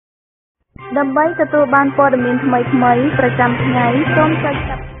ដើម្បីទទួលបានព័ត៌មានថ្មីៗប្រចាំថ្ងៃសូមចុច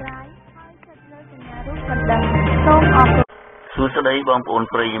Subscribe ហើយចុចលើសញ្ញារូបកណ្ដឹងសូមអរគុណសួស្តីបងប្អូន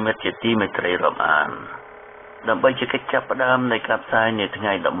ប្រិយមិត្តជាទីមេត្រីរាប់អានដើម្បីជាកិច្ចចាប់ផ្ដើមនៃការផ្សាយនៅថ្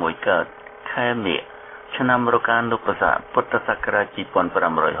ងៃ11កើតខែមិញឆ្នាំរកានុបស័កពុទ្ធសករាជ2561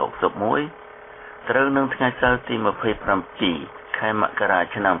ត្រូវនឹងថ្ងៃសៅរ៍ទី27ខែមករា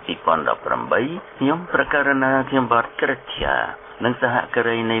ឆ្នាំ2018ខ្ញុំប្រកាសណាខ្ញុំបាទក្រិតជានិងសហកា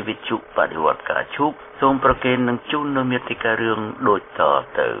រីនៃវិទ្យុបដិវត្តការឈូកសូមប្រគេននឹងជូននូវមាតិការឿងដូចត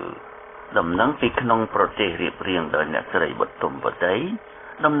ទៅដំណឹងពីក្នុងប្រទេសរៀបរៀងដោយអ្នកស្រីបុទុមវតី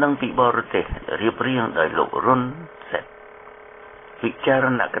ដំណឹងពីបរទេសរៀបរៀងដោយលោករុនសេតវិចារ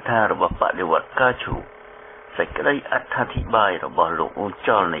ណកថារបស់បដិវត្តការឈូកសេចក្តីអត្ថាធិប្បាយរបស់លោកអ៊ូច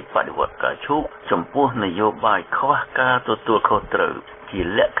លនៃបដិវត្តការឈូកចំពោះនយោបាយខ្វះការទទួលខុសត្រូវជា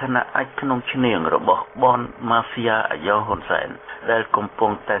លក្ខណៈអាចក្នុងឈ្នាងរបស់បនម៉ាហ្វៀអាយ៉ងហ៊ុនសែនដែលកំពុ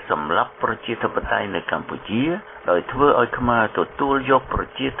ងតែសម្លាប់ប្រជាធិបតេយ្យនៅកម្ពុជាដោយធ្វើឲ្យខ្មែរទទួលយកប្រ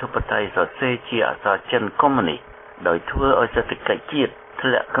ជាធិបតេយ្យសរសេរជាអក្សរចិនកុម្មុយនីសដោយធ្វើឲ្យសេដ្ឋកិច្ចជាតិធ្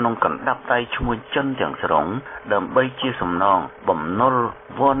លាក់ក្នុងកណ្ដាប់ដៃឈ្មួញចិនទាំងស្រុងដើម្បីជាសំណងបំណុល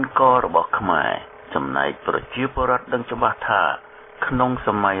វ័នករបស់ខ្មែរចំណែកប្រជាពលរដ្ឋដឹងច្បាស់ថាក្នុងស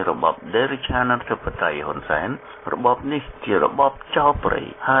ម័យរបបដេរឆានាធិបតេយ្យហ៊ុនសែនរបបនេះជារបបចោលព្រៃ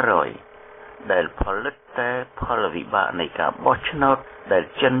500ដែលផលិតតែផលវិបាកនៃការបោះឆ្នោតដែល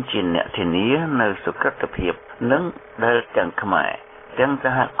ចិនជាអ្នកធានានៅសុក្រិតភាពនិងដែលទាំងខ្មែរទាំងស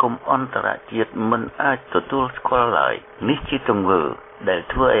ហគមន៍អន្តរជាតិមិនអាចទទួលស្គាល់ឡើយនេះជាទង្វើដែល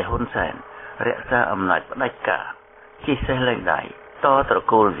ធ្វើឲ្យហ៊ុនសែនរក្សាអំណាចផ្ដាច់ការជិះសេះលែងដៃតត្រ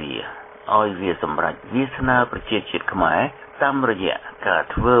កូលវាឲ្យវាសម្រេចវាសនាប្រជាជាតិខ្មែរតាមរយៈការ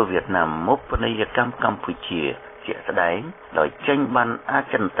ធ្វើវៀតណាមមុខនីយកម្មកម្ពុជាជាក់ស្ដែងដោយចេញបានអ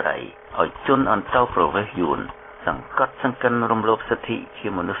ចិន្ត្រៃយ៍ឲ្យជនអន្តោប្រវេសន៍យួនសង្កត់សង្កិនរំលោភសិទ្ធិជា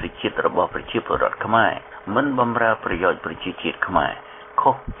មនុស្សជាតិរបស់ប្រជាពលរដ្ឋខ្មែរមិនបម្រើប្រយោជន៍ប្រជាជាតិខ្មែរ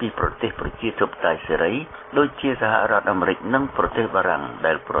ខុសពីប្រទេសប្រជាធិបតេយ្យសេរីដូចជាសហរដ្ឋអាមេរិកនិងប្រទេសបារាំង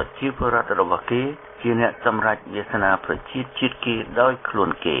ដែលប្រជាពលរដ្ឋរបស់គេជាអ្នកសម្រេចវាសនាប្រជាជាតិគេដោយខ្លួន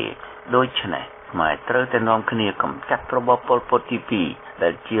គេដូច្នេះខ្មែរត្រូវតែនាំគ្នាកំចាត់របបប៉ុលពតទី2ដែ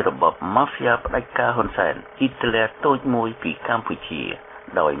លជារបបម៉ាហ្វៀផ្ដាច់ការហ៊ុនសែនអ៊ីតាលីតូចមួយពីកម្ពុជា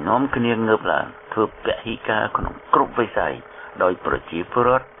ដោយនាំគ្នាងើបឡើងធ្វើពហិការក្នុងគ្រប់វិស័យដោយប្រជាពលរ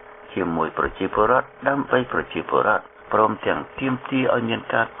ដ្ឋជាមួយប្រជាពលរដ្ឋដើម្បីប្រជាពលរដ្ឋព្រមទាំងទាមទារឲ្យមាន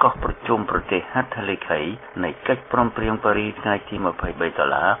ការកោះប្រជុំប្រទេសហត្ថលេខីនៃកិច្ចព្រមព្រៀងប៉ារីសថ្ងៃទី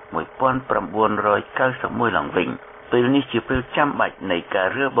$23,1991ឡើងវិញពេលនេះជាពេលចាំបាច់នៃការ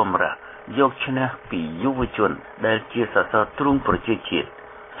រើបម្រាស់យកឈ្នះពីយុវជនដែលជាសសរទ្រូងប្រជាជាតិ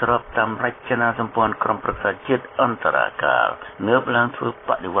ស្របតាមរចនាសម្ព័ន្ធក្រុមប្រឹក្សាជាតិអន្តរកាលងើបឡើងធ្វើប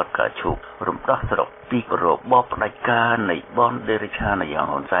ដិវត្តការឈូករំដោះស្រុកពីរបបផ្ដាច់ការនៃបនដេរឆានយ៉ាង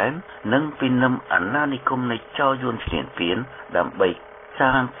ហ៊ុនសែននិងពីនឹមអាណានិគមនៃចៅយួនឈ្លានពានដើម្បី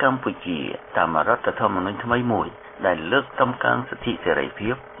សាងកម្ពុជាតាមរដ្ឋធម្មនុញ្ញថ្មីមួយដែលលើកតម្កើងសិទ្ធិសេរីភា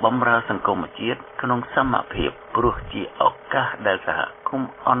ពបម្រើសង្គមជាតិក្នុងសមភាពព្រោះជាឱកាសដែលសហគម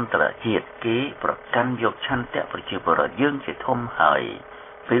ន៍អន្តរជាតិគេប្រកាន់យកឆន្ទៈប្រជាពលរដ្ឋយើងជាធំហើយ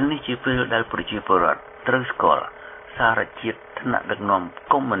ពេលនេះជាពេលដែលប្រជាពលរដ្ឋត្រូវស្គាល់សារជាតិថ្នាក់ដឹកនាំ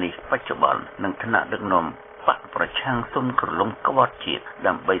កុម្មុយនីសបច្ចុប្បន្ននិងថ្នាក់ដឹកនាំបកប្រឆាំងសុនក្រឡុំក្បត់ជាតិ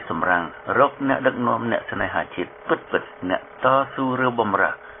ដើម្បីសម្រាំងរកអ្នកដឹកនាំអ្នកស្នេហាជាតិពិតអ្នកតស៊ូរើបម្រា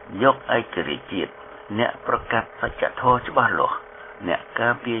ស់យកឯករាជ្យជាតិអ្នកប្រកាសសច្ចធម៌ច្បាស់លាស់អ្នកកា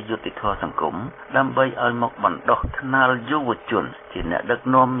រពារយុត្តិធម៌សង្គមដើម្បីឲ្យមកបណ្ដុះថ្នាលយុវជនជាអ្នកដឹក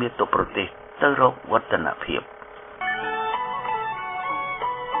នាំមាតុប្រទេសទៅរកវឌ្ឍនភាព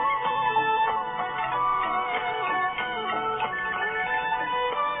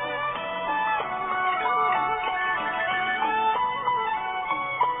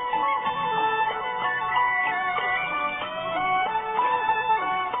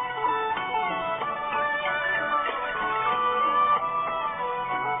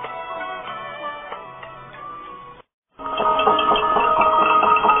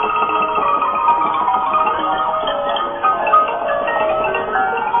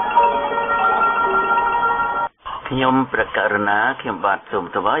ខ្ញុំប្រកាសណាខ្ញុំបាទសូម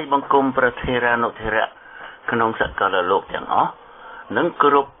ថ្វាយបង្គំព្រះថេរានុថេរៈក្នុងសកលលោកទាំងអស់និង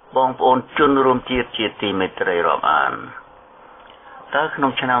គ្រប់បងប្អូនជនរួមជាតិជាទីមេត្រីរាប់អានតើក្នុ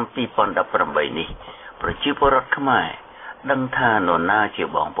ងឆ្នាំ2018នេះប្រជាពលរដ្ឋខ្មែរដឹងថានរណាជា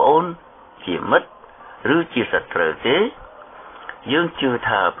បងប្អូនជាមិត្តឬជាសត្រូវទេយើងជឿ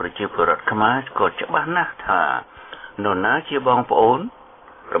ថាប្រជាពលរដ្ឋខ្មែរស្គាល់ច្បាស់ណាស់ថានរណាជាបងប្អូន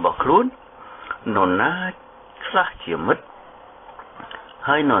របស់ខ្លួននរណាខ្លះជាមិត្ត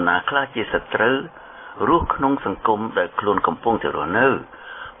ហើយនរណាខ្លះជាសត្រូវរស់ក្នុងសង្គមដែលខ្លួនកំពុងតែរស់នៅ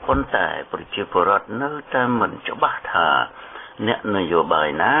ប៉ុន្តែប្រជាពលរដ្ឋនៅតែមិនច្បាស់ថាអ្នកនយោបាយ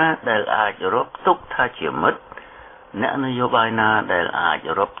ណាដែលអាចរាប់ទុកថាជាមិត្តអ្នកនយោបាយណាដែលអាច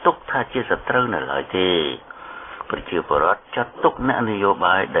រាប់ទុកថាជាសត្រូវនៅឡើយទេប្រជាពលរដ្ឋចាត់ទុកអ្នកនយោ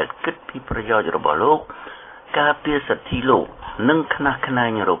បាយដែលគិតពីប្រយោជន៍របស់លោកការពារសិទ្ធិលោកនិងខ្នះខ្នែ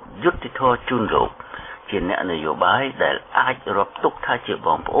ងរកយុត្តិធម៌ជូនលោកជាអ្នកនយោបាយដែលអាចរាប់ទុកថាជាប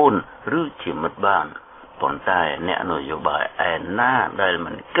ងប្អូនឬជាមិត្តបានប៉ុន្តែអ្នកនយោបាយឯណាដែល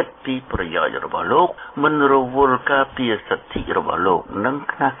មិនគិតពីប្រយោជន៍របស់លោកមិនរវល់ការពារសិទ្ធិរបស់លោកនិង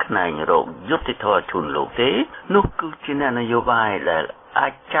ខ្នះខ្នែងរកយុត្តិធម៌ជូនលោកទេនោះគឺជាអ្នកនយោបាយដែលអា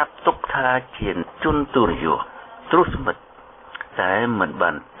ចចាប់ទុកថាជាជនទុរយោទ្រុស្មិទ្ធតែមិនបា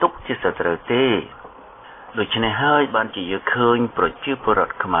នទុកជាសត្រូវទេដូច្នេះហើយបានជាយើងឃើញប្រជាពលរ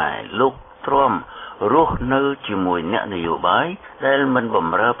ដ្ឋខ្មែរលោកទ្រាំរស់នៅជាមួយអ្នកនយោបាយដែលមិនប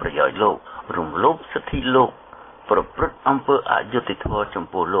ម្រើប្រយោជន៍លោករំលោភសិទ្ធិលោកប្រព្រឹត្តអំពើអយុត្តិធម៌ចំ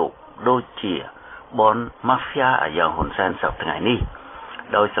ពោះលោកដូចជាបនម៉ាហ្វយ៉ាអាយ៉ាងហ៊ុនសែនសប្តាហ៍នេះ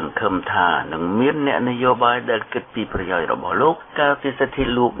ដោយសង្ឃឹមថានឹងមានអ្នកនយោបាយដែលគិតពីប្រយោជន៍របស់លោកការពារសិទ្ធិ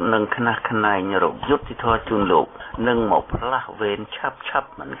លោកនិងខ្នះខ្នែងរកយុត្តិធម៌ជូនលោកនិងមកផ្លាស់វេនឆាប់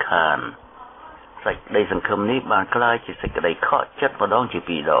មិនខានសេចក្តីសង្ឃឹមនេះបានក្លាយជាសេចក្តីខកចិត្តម្ដងជា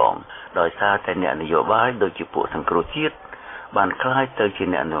ពីរដងដោយសារតែអ្នកនយោបាយដូចជាពួកសង្គ្រោះជាតិបានក្លាយទៅជា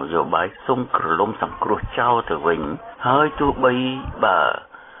អ្នកនយោបាយសុំក្រឡុំសង្គ្រោះចោលទៅវិញហើយទោះបីបើ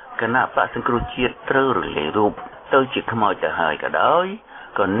គណៈបកសង្គ្រោះជាតិត្រូវរលាយរូបទៅជាខ្មោចទៅហើយក៏ដោយ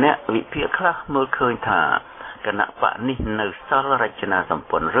ក៏អ្នកវិភាគខ្លះមើលឃើញថាគណៈបកនេះនៅសល់រចនាសម្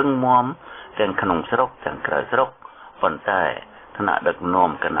ព័ន្ធរឹងមាំទាំងក្នុងស្រុកទាំងក្រៅស្រុកប៉ុន្តែថ្នាក់ដឹកនាំ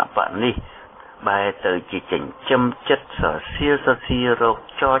គណៈបកនេះបែរទៅជាចិញ្ចឹមចិត្តសរសៀររក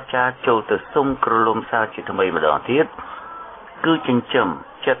ចរចាចូលទៅសុំក្រឡុំសារជាថ្មីម្ដងទៀតគឺចិញ្ចឹម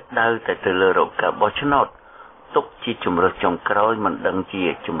ចិត្តដៅតែទៅលើរកការបោះឆ្នោតទុកជាជំរើសចុងក្រោយមិនដឹងជា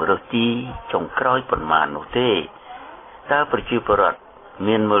ជំរើសទីចុងក្រោយប៉ុន្មាននោះទេតើប្រជាពលរដ្ឋ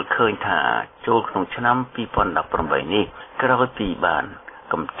មានមើលឃើញថាចូលក្នុងឆ្នាំ2018នេះក្រោយពីបាន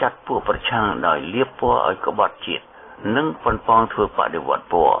កម្ចាត់ពួកប្រឆាំងដោយលាបពណ៌ឲ្យក្បត់ជាតិនិងប៉ុនប៉ងធ្វើបដិវត្ត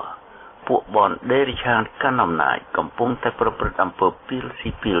ពណ៌ពួកបនដេរិឆានកាន់អំណាចកំពុងតែប្រព្រឹត្តអំពើពីលស៊ី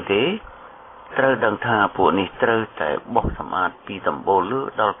ពីលទេត្រូវដឹងថាពួកនេះត្រូវតែបោះសម្អាតពីដំបូលលើ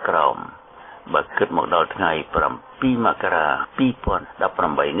ដល់ក្រោមបើគិតមកដល់ថ្ងៃ7មករា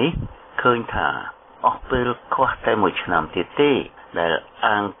2018នេះឃើញថាអស់ពេលខ្វះតែមួយឆ្នាំទៀតទេដែល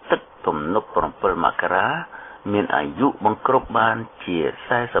អាងទឹកទំនប់7មករាមានអាយុបង្គ្រប់បានជា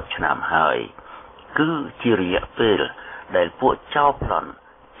40ឆ្នាំហើយគឺជារយៈពេលដែលពួកចោរប្លន់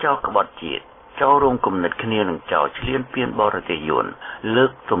ចោរក្បត់ជាតិចោររោងគំនិតគ្នានឹងចោរឈ្លានពានបរទេសយន្តលើ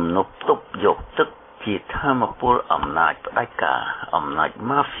កទំនប់ទប់យកទឹកជាធម្មពលអំណាចផ្ដាច់ការអំណាច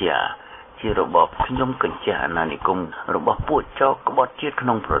ម៉ាហ្វយ៉ាជារបបខ្ញុំកញ្ចេះអាណានិគមរបស់ពួកចោរក្បត់ជាតិក្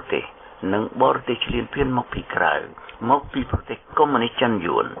នុងប្រទេសនិងបរទេសឈ្លានពានមកពីក្រៅមកពីប្រទេសកុម្មុយនីសចិន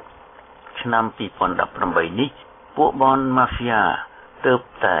យួនឆ្នាំ2018នេះពួកបនម៉ាហ្វយ៉ាទើប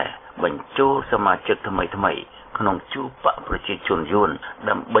តែបញ្ចូលសមាជិកថ្មីក្នុងជួរបកប្រជាជនយួន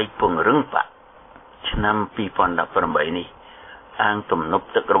ដើម្បីពង្រឹងបកឆ្នាំ2018នេះអាងទំនប់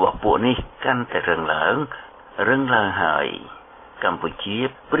ទឹករបស់ពួកនេះកាន់តែរឹងឡើងហើយកម្ពុជា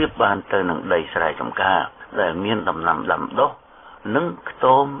ប្រៀបបានទៅនឹងដីស្រែចម្ការដែលមានដំណាំដាំដុះនិងខ្ទ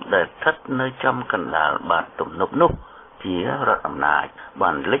មដែលស្ថិតនៅចំកណ្ដាលបាតទំនប់នោះជារដ្ឋអំណាចបា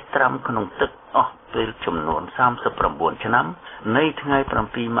នលិចត្រាំក្នុងទឹកអស់ពេលចំនួន39ឆ្នាំនៃថ្ងៃ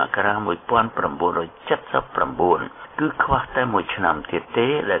7មករា1979គឺខ្វះតែមួយឆ្នាំទៀតទេ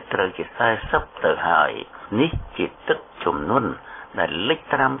ដែលត្រូវជា40ទៅហើយនេះជាទឹកជំនន់ដែលលិច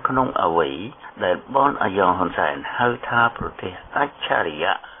ត្រាំក្នុងអវ័យដែលបនអាយ៉ងហ៊ុនសែនហៅថាប្រទេសអច្ឆរិ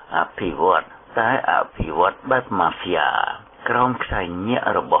យៈអភិវឌ្ឍតែអភិវឌ្ឍបែបម៉ាហ្វយ៉ាក្រោមខ្សែញាក់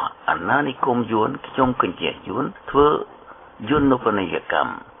របស់អាណានិគមយួនខ្ញុំកញ្ជះយួនធ្វើយន្តពនិយកម្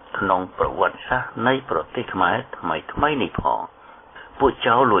មក្នុងប្រវត្តិសាស្ត្រនៃប្រទេសខ្មែរថ្មីនេះផងពួក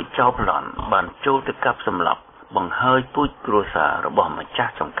ចៅលួចចោរប្លន់បានចូលទៅកាប់សម្លាប់បង្ហើយពូជគ្រួសាររបស់ម្ចា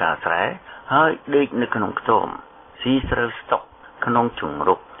ស់ចំការស្រែហើយដេកនៅក្នុងខ្ទមស៊ីស្រូវស្តុកក្នុងជង្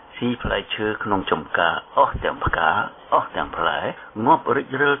រុកស៊ីផ្លែឈើក្នុងចំការអស់ទាំងផ្កាអស់ទាំងផ្លែងាប់រិច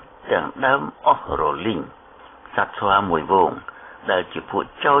រិលទាំងដើមអស់រលីងសត្វស្វាមួយវងដែលជាពួក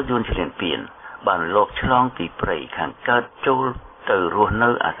ចៅយួនឈ្លានពានបានលបឆ្លងពីព្រៃខាងកើតចូលទៅរស់នៅ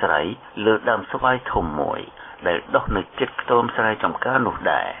អាស្រ័យលើដើមស្វាយធំមួយដែលដុះនៅជិតខ្ទមស្រែចម្ការនោះ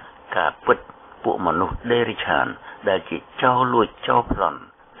ដែរការពិតពួកមនុស្សដេរិឆានដែលជាចោរលួចចោរប្លន់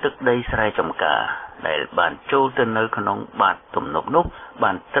ទឹកដីស្រែចម្ការដែលបានចូលទៅនៅក្នុងបាតទំនប់នោះ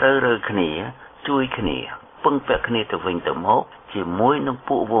បានត្រូវរើគ្នាជួយគ្នាពឹងពាក់គ្នាទៅវិញទៅមកជាមួយនឹង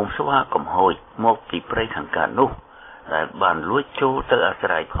ពួកវងស្វាកំហួចមកពីព្រៃខាងកើតនោះ ដែលបានលួចចូលទៅអាស្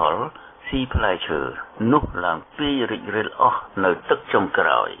រ័យផលស៊ីផ្លែឈើនោះឡើងពីរិចរិលអស់នៅទឹកចុងក្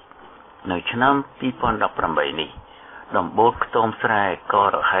រោយនៅឆ្នាំ2018នេះដំបូលខ្ទមស្រែក៏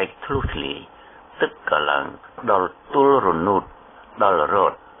រហែកធ្លុះធ្លាយទឹកក៏ឡើងដល់ទល់រនូតដល់រ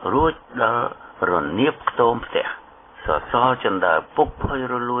ត់រួចដល់រនៀបខ្ទមផ្ទះសសរចន្ទើពុកភ័យ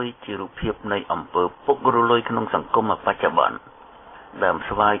រលួយជារូបភាពនៃអំពើពុករលួយក្នុងសង្គមបច្ចុប្បន្នដើម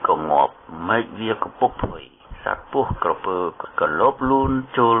ស្វាយក៏ងាប់មែកវាក៏ពុកភ័យសត្វពស់ក្រពើក៏លបលូន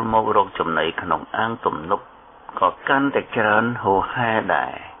ចូលមករកចំណីក្នុងអាងទំនប់ក៏កាន់តែច្រើនហូរហែដែ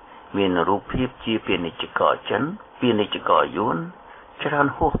រមានរូបភាពជាពាណិជ្ជករចិនពាណិជ្ជករយួនច្រើន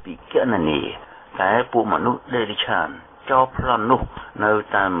ហួសពីគណនាតែពួកមនុស្សដេរិឆានចោលប្លន់នោះនៅ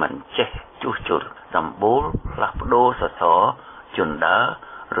តែមិនចេះជួសជុលសម្បូរផ្លាស់ប្ដូរសសរជណ្ដើរ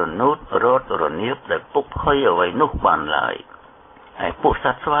រនូតរត់រនៀបដែលពុកភ័យអ្វីនោះបានឡើយហើយពួកស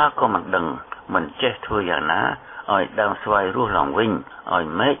ត្វស្វាក៏មិនដឹងមិនចេះធ្វើយ៉ាងណាឲ្យដើមស្វាយរស់ឡើងវិញឲ្យ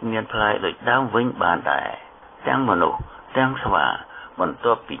មែកមានផ្លែដូចដើមវិញបានដែរទាំងមនុស្សទាំងស្វាបន្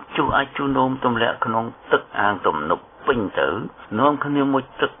ទាប់ពីជុះអាចជួនោមទម្លាក់ក្នុងទឹកអាងទំនប់ពេញទៅនាំគ្នាមួយ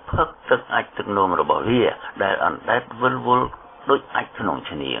ទឹកផឹកទឹកអាចទឹកនោមរបស់វាដែលអណ្ដែតវិលវល់ដូចអាចក្នុង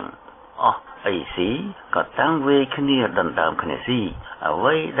ឈ្នាងអស់អីស៊ីក៏តាំងវេគ្នាដណ្ដើមគ្នាស៊ីអ្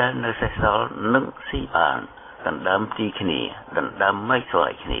វីដែលនៅសេសសល់នឹងស៊ីបានដណ្ដើមទីគ្នាដណ្ដើមមែកស្វា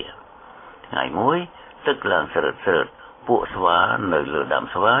យគ្នាថ្ងៃមួយទឹកឡើងស្រើតពួកស្វានៅលើដើម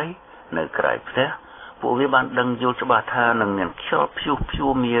ស្វាយនៅក្រៅផ្ទះពួកវាបានដឹងយល់ច្បាស់ថានឹងមានខ្យល់ព្យុះព្យួ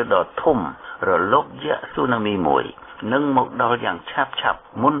រមាដ៏ធំរលកយក្សស៊ូណាមីមួយនឹងមកដល់យ៉ាងឆាប់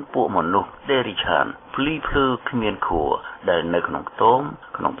មុនពួកមនុស្សដេរិឆានភ្លីភ្លឺគ្មានខួរដែលនៅក្នុងខ្ទម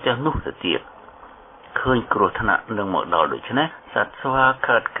ក្នុងផ្ទះនោះទៅទៀតឃើញគ្រោះថ្នាក់នឹងមកដល់ដូច្នេះសត្វស្វា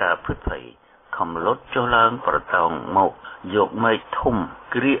កើតការភឹកភ័យខំលត់ចុះឡើងប្រតោងមកយកមែកធំ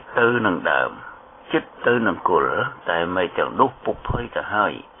ក្រៀកទៅនឹងដើមចិត្តទៅនឹងគល់តែមែកទាំងនោះពុកភ័យទៅហើ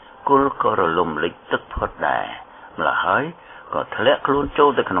យគល់ក៏រលំលិចទឹកផុតដែរម្ល៉េះហើយក៏ធ្លាក់ខ្លួនចូល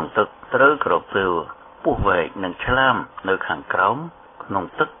ទៅក្នុងទឹកត្រូវក្រពើពស់វែកនិងឆ្លាមនៅខាងក្រោមក្នុង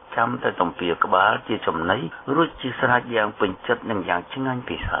ទឹកចាំតែទំពាក្បាលជាចំណីរួចជាស្រេចយ៉ាងពេញចិត្តនិងយ៉ាងឆ្ងាញ់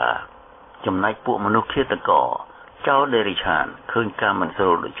ពិសាចំណែកពួកមនុស្សឃាតករចោលដេរិឆានឃើញការមិនស្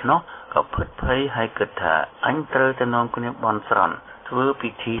រួលដូច្នោះក៏ភឹកភ័យហើយគិតថាអញត្រូវទៅនាំគ្នាបន់ស្រន់ធ្វើ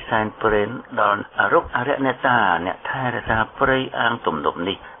ពិធីសែនព្រេនដល់អរុកអរិយអ្នកតាអ្នកថែរក្សាព្រៃអាងទំនប់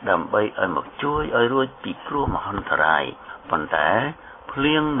នេះដើម្បីឲ្យមកជួយឲ្យរួចពីគ្រោះមហន្តរាយប៉ុន្តែភ្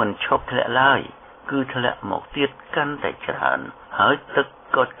លៀងមិនឈប់ធ្លាក់ឡើយគឺធ្លាក់មកទៀតកាន់តែច្រើនហើយទឹក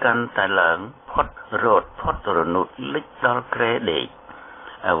ក៏កាន់តែឡើងផុតរត់ផុតរនុតលិចដល់ក្រែដេក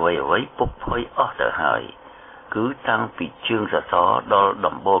អ្វីពុកភ័យអស់ទៅហើយគឺតាំងពីជើងសសរដល់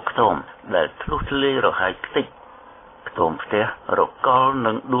ដំបូលខ្ទមដែលធ្លុះធ្លាយរហែកខ្ទេចខ្ទមផ្ទះរកល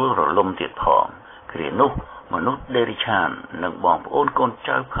និងដួលរលំទៀតផងគ្រានោះមនុស្សដេរិឆាននិងបងប្អូនកូន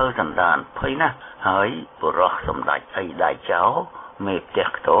ចៅភើសន្តានភ័យណាស់ហើយបរោះសម្ដេចអីដៃចោមេផ្ទះ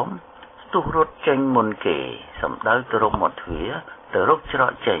ខ្ទមស្ទុះរត់ចេញមុនគេសម្ដៅទៅរកមាត់ទ្វារទៅរកច្រ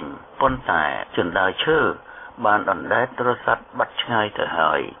កចេញប៉ុន្តែជណ្ដើរឈើបានអណ្ដែតរសាត់បាត់ឆ្ងាយទៅ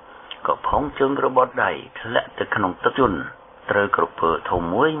ហើយក៏ផុងជើងរបស់ដៃធ្លាក់ទៅក្នុងទឹកជន់ត្រូវក្រពើធំ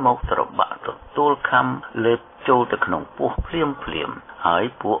មួយមកត្របាក់ទទួលខំលេបចូលទៅក្នុងពោះភ្លាមហើយ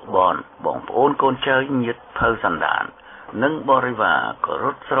ពួកបងប្អូនកូនចៅញាតិភៅសន្តាននិងបរិវារក៏រ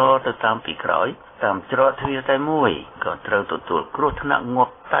ត់ស្រទៅតាមពីក្រោយតាមច្រកទ្វារតែមួយក៏ត្រូវទទួលគ្រោះថ្នាក់ងា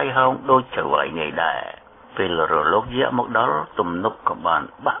ប់តៃហោងដូចចៅវាយងាយដែរពេលរលកយក្សមកដល់ទំនប់ក៏បាន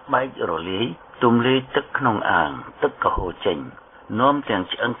បាក់បែករលាយទំលាយទឹកក្នុងអាងទឹកក៏ហូរចេញនាំទាំង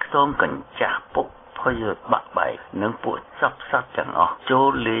ឆ្អឹងខ្ទមកញ្ចាស់ពុកភ័យបាក់បែកនិងពួកសត្វទាំងអស់ចូ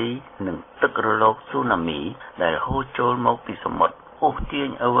លលាយនឹងទឹករលកស៊ូណាមីដែលហូរចូលមកពីសមុទ្រអូសទាញ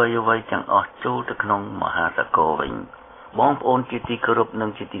អ្វីទាំងអស់ចូលទៅក្នុងមហាសាគរវិញបងប្អូនជាទីគោរពនិង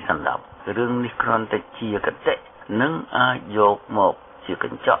ជាទីសន្តាប់រឿងនេះគ្រាន់តែជាកតិនិងអាចយកមកជាក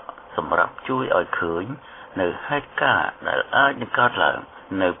ញ្ចក់សម្រាប់ជួយឲ្យឃើញនៅហេតុការណ៍ដែលអាចនឹងកើតឡើង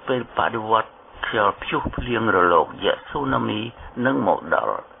នៅពេលបដិវត្តខ្យល់ព្យុះភ្លៀងរលកយក្សស៊ូណាមីនឹងមកដ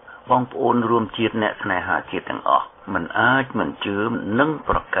ល់បងប្អូនរួមជាតិអ្នកស្នេហាជាតិទាំងអស់មិនអាចមិនជឿនិង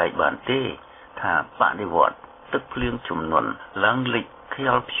ប្រកែកបានទេថាបដិវត្តទឹកភ្លៀងជំនន់ឡើងលិចខ្យ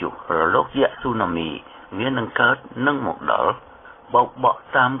ល់ព្យុះរលកយក្សស៊ូណាមីវានឹងកើតនឹងមកដល់បោកបក់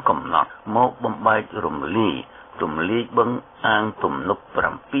តាមកំណត់មកបំបែករំលាយរំលាយបឹងអាងទំនប់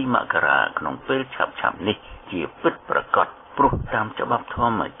7មករាក្នុងពេលឆាប់នេះជាពិតប្រាកដព្រោះតាមច្បាប់ធ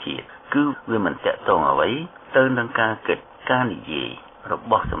ម្មជាតិគឺវាមិនតាក់ទងអ្វីទៅនឹងការគិតការនិយាយរ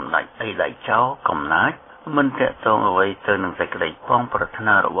បស់សម្ដេចអីដៃចោកំណាចមិនតាក់ទងអ្វីទៅនឹងសេចក្តីប៉ងប្រាថ្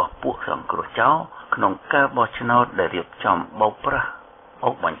នារបស់ពួកសង្គ្រោះចោក្នុងការបោះឆ្នោតដែលរៀបចំបោកប្រាស់អុ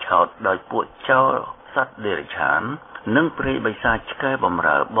កបញ្ឆោតដោយពួកចោសត្វដេរិឆាន និងព្រៃបិសាចឆ្កែបំ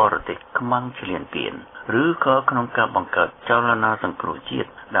រើបរទេសខ្មាំងឈ្លានពានឬក៏ក្នុងការបង្កើតចលនាសង្គ្រោះជាតិ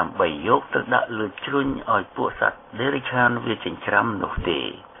ដើម្បីយកទៅដាក់លើជ្រុញឲ្យពួកសត្វដេរិឆានវាចិញ្ច្រាំនោះទេ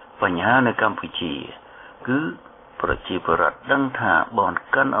បញ្ហានៅកម្ពុជាគឺប្រជាពលរដ្ឋដឹងថាបន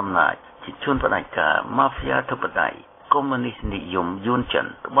កាន់អំណាចជាជនផ្ដាច់ការម៉ាហ្វ្យាធិបតេយ្យកុម្មុយនីសនិយមយួនចិន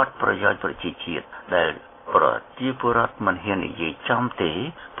ក្បត់ប្រយោជន៍ប្រជាជាតិដែលប្រជាពលរដ្ឋមិនហ៊ាននិយាយចំទេ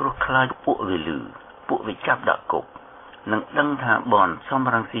ព្រោះខ្លាចពួកវាលឺពួកវាចាប់ដាក់គុកនឹងដឹងថាបនសំ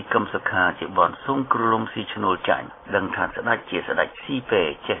រងស៊ីកឹមសុខាជាបនសុំគ្រលំស៊ីឈ្នួលចាញ់ដឹងថាស្ដេចជាស្ដេចស៊ីពេ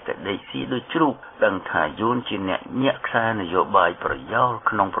ចេះតែដេកស៊ីដូចជ្រូកដឹងថាយួនជាអ្នកញាក់ខ្សែនយោបាយប្រយោល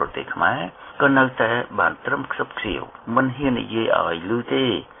ក្នុងប្រទេសខ្មែរក៏នៅតែបានត្រឹមខ្សឹបខ្សៀវមិនហ៊ាននិយាយឲ្យលឺទេ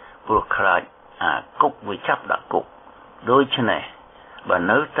ព្រោះខ្លាចអាគុកវាចាប់ដាក់គុកដូច្នេះបើ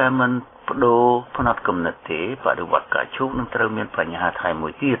នៅតែមិនបដូរផ្នត់គំនិតទេបដិវត្តការជោគនឹងត្រូវមានបញ្ហាថែមមួ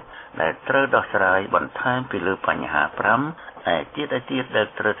យទៀតដែលត្រូវដោះស្រាយបន្ថែមពីលើបញ្ហា5ឯទៀតដែល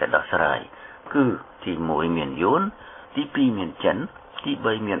ត្រូវតែដោះស្រាយគឺទី1មានយួនទី2មានចិនទី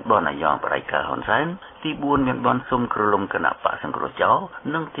3មានបនអាយ៉ងបដិការហ៊ុនសែនទី4មានបនសុំក្រឡុំគណៈបកសង្គ្រោះចោល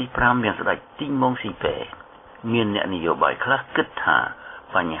និងទី5មានស្ដេចទីម៉ុងស៊ីពេមានអ្នកនយោបាយខ្លះគិតថា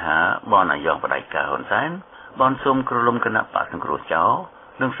បញ្ហាបនអាយ៉ងបដិការហ៊ុនសែនបនសុំក្រឡុំគណៈបកសង្គ្រោះចោល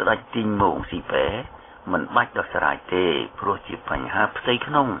និងស្ដេចទីម៉ុងស៊ីពេមិនបាច់ដោះស្រាយទេព្រោះជាបញ្ហាផ្ទៃ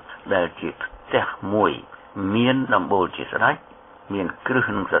ក្នុងដែលជាផ្ទះមួយមានដំបូលជាស្ដេចមានគ្រឹះ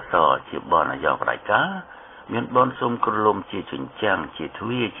និងសសរជាបនអាយ៉ងបដិការមានបនសុំក្រឡុំជាជញ្ចាំងជាទ្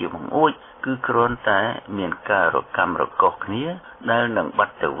វារជាបង្អួចគឺគ្រាន់តែមានការរកម្មរកុសគ្នាដែលនឹងបា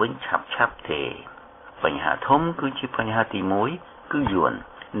ត់ទៅវិញឆាប់ទេបញ្ហាធំគឺជាបញ្ហាទី1គឺយួន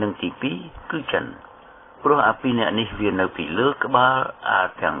និងទី2គឺចិនព្រោះអាពីរអ្នកនេះវានៅពីលើក្បាលអា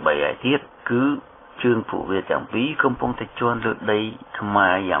ទាំង3ឯទៀតគឺជើងពួកវាទាំងពីរកំពុងតែជន់លើដីខ្មែ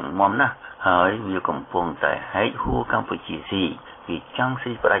រយ៉ាងមុំណាស់ហើយវាកំពុងតែហែកហួរកម្ពុជាស៊ីវាចង់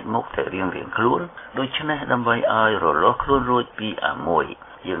ស៊ីផ្ដាច់មុខតែរៀងខ្លួនដូច្នេះដើម្បីឲ្យរលាស់ខ្លួនរួចពីអាមួយ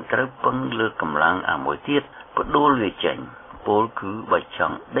យើងត្រូវពឹងលើកម្លាំងអាមួយទៀតបដួលវាចេញពលគឺបើច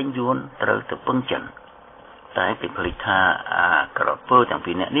ង់ដេញយួនត្រូវទៅពឹងចិនតែពីភ្លេចថាអាក្រពើទាំង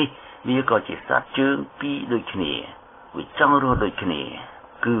ពីរនាក់នេះវាក៏ជាសត្វជើងពីរដូចគ្នាវាចង់រស់ដូចគ្នា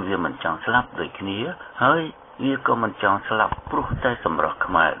គឺវាមិនចង់ស្លាប់ដូចគ្នាហើយវាក៏មិនចង់ស្លាប់ព្រោះតែសម្រស់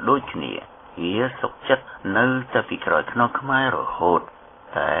ខ្មែរដូចគ្នាវាសុខចិត្តនៅតែពីក្រោយខ្នងខ្មែររហូត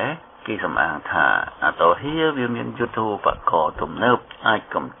តែគេសម្អាងថាអតោហ៊ាវាមានយុទ្ធោបករណ៍ទំនើបអាច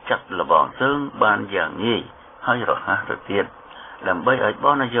កម្ចាត់លបងសើងបានយ៉ាងងាយហើយរហ័សទៅទៀតដើម្បីឲ្យប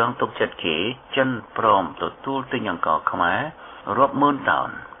នអាយ៉ងទុកចិត្តគេចិនព្រមទទួលទិញអង្ករខ្មែររាប់ម៉ឺនតោន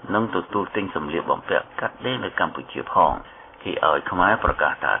និងទទួលទិញសម្លៀកបំពាក់កាត់ដេរនៅកម្ពុជាផងគេឲ្យខ្មែរប្រកា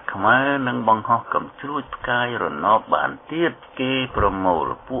សថាខ្មែរនឹងបង្ហោះកំជ្រួចផ្កាយរណបបានទៀតគេប្រមូល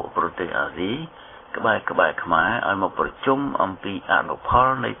ពួកប្រទេសអាស៊ីក្បែរខ្មែរឲ្យមកប្រជុំអំពីអនុផល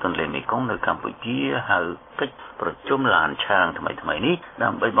នៃទន្លេមេគង្គនៅកម្ពុជាហៅកិច្ចប្រជុំឡានឆាងថ្មីនេះដើ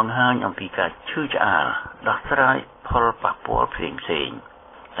ម្បីបង្ហាញអំពីការឈឺឆ្អាលដោះស្រាយផលប៉ះពាល់ផ្សេង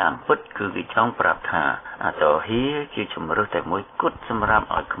តាមពិតគឺគេចង់ប្រាប់ថាអតោហ៊ាជាជំរើសតែមួយគត់សម្រាប់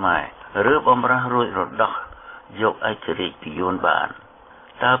ឲ្យខ្មែរឬបំរាស់រួចរដោះយកឯករាជ្យពីយួនបាន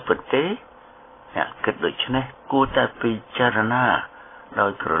តើពិតទេអ្នកគិតដូច្នេះគួរតែពិចារណាដោ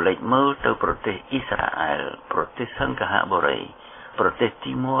យក្រឡេកមើលទៅប្រទេសអ៊ីស្រាអែលប្រទេសសិង្ហបុរីប្រទេស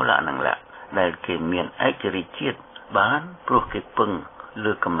ទីម៉ូឡានិងឡាដែលគេមានឯករាជ្យជាតិបានព្រោះគេពឹង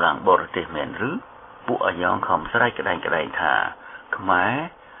លើកម្លាំងបរទេសមែនឬពួកអាយ៉ងខំស្រែកក្តែងថាខ្មែរ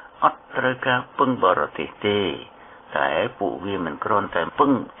អត់ត្រូវការពឹងបរទេសទេតែពួកវាមិនគ្រាន់តែពឹ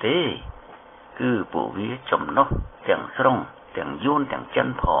ងទេគឺពួកវាចំណុះទាំងស្រុងទាំងយួនទាំងចិន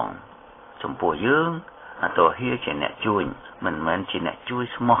ផងចំពោះយើងអតោហ៊ាជាអ្នកជួយមិនមែនជាអ្នកជួយ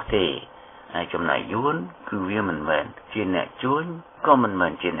ស្មោះទេហើយចំណែកយួនគឺវាមិនមែនជាអ្នកជួយក៏មិនមែ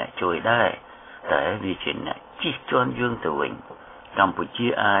នជាអ្នកជួយដែរតែវាជាអ្នកជិះជាន់យើងទៅវិញកម្ពុជា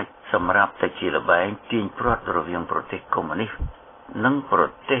អាចសម្រាប់តែជាលបែងទាញព្រ័ត្ររវាងប្រទេសកុម្មុយនីសនិងប្រ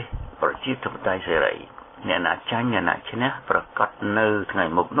ទេសប្រជាធិបតេយ្យសេរីអ្នកណាចាញ់អ្នកណាឈ្នះប្រកាសនៅថ្ងៃ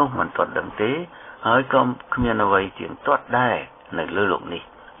មុខនោះមិនទាន់ដឹងទេហើយក៏គ្មានអ្វីទៀងទាត់ដែរនៅលើโลกនេះ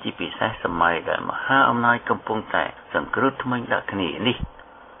ជាពិសេសសម័យដែលមហាអំណាចកំពុងតែសង្គ្រោះថ្មីដាក់គ្នានេះ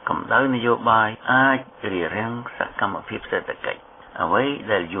កម្ដៅនយោបាយអាចរារាំងសកម្មភាពសេដ្ឋកិច្ចអ្វី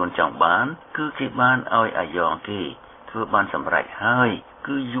ដែលយួនចង់បានគឺគេបានឲ្យអាយ៉ងគេធ្វើបានសម្រេចហើយ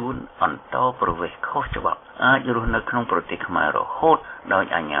គឺយួនអន្តោប្រវេសន៍ខុសច្បាប់អាចរស់នៅក្នុងប្រទេសខ្មែររហូតដោយ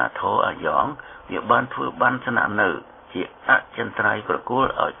អាជ្ញាធរអាយ៉ងវាបានធ្វើបានស្នាក់នៅជាអចិន្ត្រៃយ៍ប្រគល់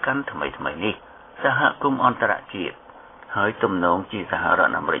ឲ្យកាន់ថ្មីនេះសហគមន៍អន្តរជាតិហើយទំនងជាសហរដ្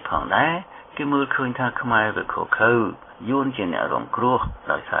ឋអាមេរិកផងដែរគេមើលឃើញថាខ្មែរវាខុសខើយួនជាអ្នករងគ្រោះ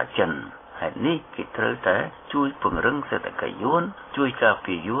ដោយសារចិនហ ហេតុនេះគេត្រូវតែជួយពង្រឹងសេដ្ឋកិច្ចយួនជួយការ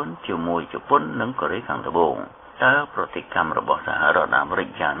ពារយួនជាមួយជប៉ុននិងកូរ៉េខាងត្បូងតើប្រតិកម្មរបស់សហរដ្ឋអាមេរិក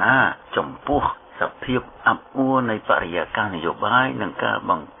យ៉ាងណាចំពោះសភាពអាប់អួរនៃបរិយាកាសនយោបាយនិងការ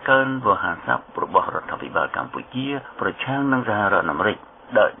បង្កើនវោហារស័ព្ទរបស់រដ្ឋាភិបាលកម្ពុជាប្រឆាំងនឹងសហរដ្ឋអាមេរិក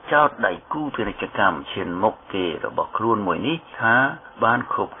ដែលចោទដៃគូពាណិជ្ជកម្មឈានមុខគេរបស់ខ្លួនមួយនេះថាបាន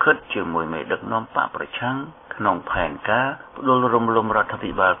ខົບខិតជាមួយមេដឹកនាំបកប្រឆាំងក្នុងផែនការផ្ដួលរំលំរដ្ឋា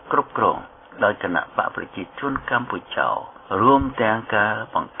ភិបាលគ្រប់គ្រងដោយគណៈបកប្រជាជនកម្ពុជារួមទាំងការ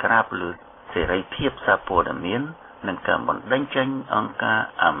បង្ក្រាបលើសេរីភាពសារព័ត៌មាននិងការបណ្តេញចេញអង្គការ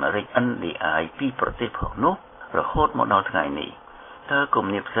អាមេរិក NDI ពីប្រទេសផងនោះរហូតមកដល់ថ្ងៃនេះតើគំ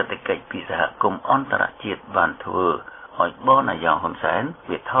នាបសេដ្ឋកិច្ចពីសហគមន៍អន្តរជាតិបានធ្វើឲ្យបនអាយ៉ងហ៊ុនសែន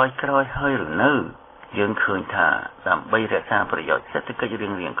វាថយក្រោយហើយឬនៅយើងឃើញថាដើម្បីរក្សាប្រយោជន៍សេដ្ឋកិច្ចរៀ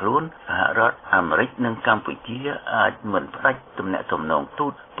ងៗខ្លួនសហរដ្ឋអាមេរិកនិងកម្ពុជាអាចមិនផ្ដាច់ទំនាក់ទំនងទូ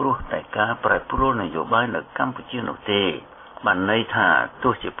តព្រោះតែការប្រែប្រួលនយោបាយនៅកម្ពុជានោះទេបានន័យថា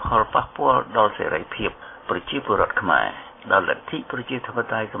ទោះជាផលប៉ះពាល់ដល់សេរីភាពប្រជាពលរដ្ឋខ្មែរដល់លទ្ធិប្រជាធិប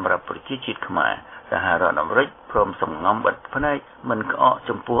តេយ្យសម្រាប់ប្រជាជាតិខ្មែរសហរដ្ឋអាមេរិកព្រមសំងំបិទភ្នែកមិនក្អក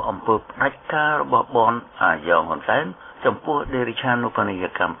ចំពោះអំពើផ្ដាច់ការរបស់បនអាយ៉ងហ៊ុនសែនចំពោះដេរិឆានុបនីយ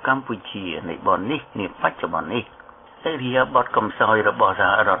កម្មកម្ពុជានៃបននេះនាបច្ចុប្បន្ននេះសេរីបទកំសោយរបស់ស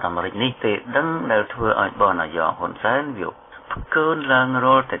ហរដ្ឋអាមេរិកនេះទេដឹងដែលធ្វើឲ្យបនអាយ៉ងហ៊ុនសែនវាផ្កើនឡើង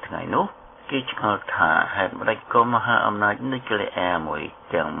រាល់តែថ្ងៃនោះគេឆ្ងល់ថាហេតុម្ដេចក៏មហាអំណាចនុយក្លេអ៊ែរមួយ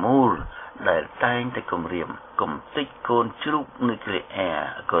ទាំងមូលដែលតែងតែគំរាមកំទេចកូនជ្រូកនុយក្លេអ៊ែរ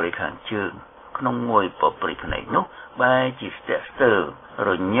កូរ៉េខាងជើងក្នុងមួយប្រព្រឹត្តភ្នែកនោះបែរជាស្ទាក់ស្ទើរ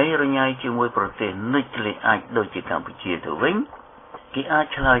រញ៉េរញ៉ៃជាមួយប្រទេសនុយក្លេអ៊ែរដូចជាកម្ពុជាទៅវិញគេអាច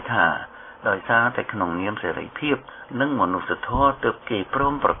ឆ្លើយថាដោយសារតែក្នុងនាមសេរីភាពនិងមនុស្សធម៌ទើបគេព្រ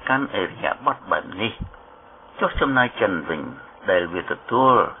មប្រកាន់អរិយាប័ត្របែបនេះចុះចំណែកចិនវិញដែលវាទទួ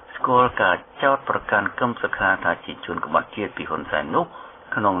លស្គាល់ការចោទប្រកាន់កឹមសុខាថាជាជនក្បត់ជាតិពីហ៊ុនសែននោះ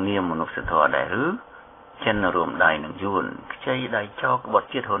ក្នុងនាមមនុស្សធម៌ដែរឬចិនរួមដៃនឹងយួនខ្ចីដៃចោលក្បត់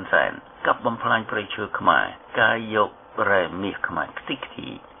ជាតិហ៊ុនសែនកាប់បំផ្លាញព្រៃឈើខ្មែរការយករ៉ែមាសខ្មែរខ្ទេចខ្ទី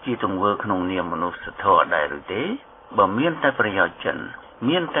ជាទង្វើក្នុងនាមមនុស្សធម៌ដែរឬទេបើមានតែប្រយោជន៍ចិន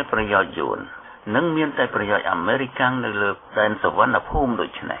មានតែប្រយោជន៍យួននិងមានតែប្រយោជន៍អាមេរិកនៅលើដែនសវណ្ណភូមិដូ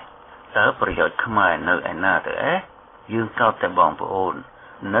ចនេះតើប្រយោជន៍ខ្មែរនៅឯណាទៅយើងកោតតែបងប្អូន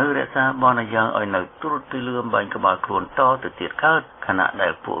នៅរក្សាបនអាយ៉ងឲ្យនៅទ្រុឌទលឿមបាញ់ក្បាលខ្លួនតទៅទៀតកើតខណៈដែ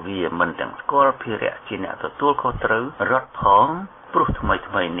លពួកវាមិនទាំងស្គាល់ភារៈជាអ្នកទទួលខុសត្រូវរត់ផងព្រោះថ្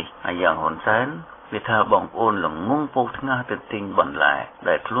មីនេះអាយ៉ងហ៊ុនសែនវាថាបងប្អូនល្ងងពោកថ្ងាសទៅទិញបន្លែ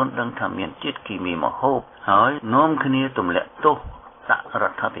ដែលខ្លួនដឹងថាមានជាតិគីមីមកហូបហើយនាំគ្នាទម្លាក់ទោសដាក់រ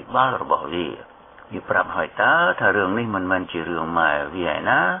ដ្ឋាភិបាលរបស់វាប្រាប់ឲ្យតើថារឿងនេះមិនមែនជារឿងម៉ែវាឯ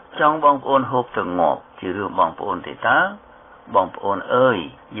ណាចង់បងប្អូនហូបទៅងាប់ជារឿងបងប្អូនទេតើបងប្អូនអើយ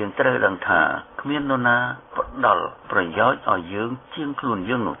យើងត្រូវដឹងថាគ្មាននរណាផ្ដល់ប្រយោជន៍ឲ្យយើងជាងខ្លួន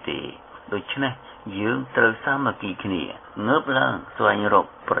យើងនោះទេដូច្នេះយើងត្រូវសាមគ្គីគ្នាងើបឡើងស្វែងរក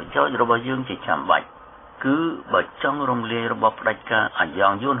ប្រយោជន៍របស់យើងជាចាំបាច់គឺបើចង់រំលាយរបបផ្ដាច់ការអាយ៉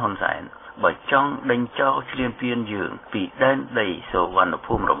ងយួនហ៊ុនសែនបើចង់ដេញចោលឈ្លានពានយើងពីដែនដីសវណ្ណ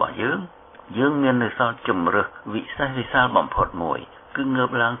ភូមិរបស់យើងមាននៅសល់ជំរើសវិសេសវិសាលបំផុតមួយគឺងើប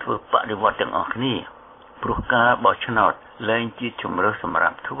ឡើងធ្វើបដិវត្តទាំងអស់គ្នាព្រោះការបោះឆ្នោតលែងជាជំរើសសម្រា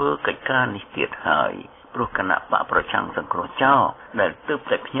ប់ធ្វើកិច្ចការនេះទៀតហើយព្រោះគណៈបកប្រឆាំងសង្គ្រោះចោលដែលទើប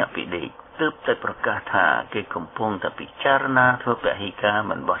តែភ្ញាក់ពីដេកទើបតែប្រកាសថាគេកំពុងតែពិចារណាធ្វើពហិការ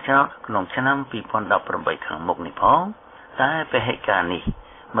មិនបោះឆ្នោតក្នុងឆ្នាំ2018ខាងមុខនេះផងតែពហិការនេះ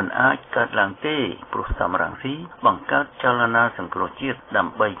មិនអាចកើតឡើងទេព្រោះសំរងស៊ីបង្កើតចលនាសង្គ្រោះជាតិដើ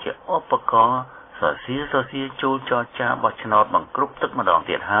ម្បីជាឧបករណ៍សរសៀចូលចរចាបោះឆ្នោតបង្ក្រប់ទឹកម្ដង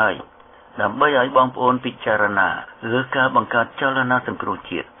ទៀតហើយដើម្បីឲ្យបងប្អូនពិចារណាលើការបង្កើតចលនាសង្គ្រោះ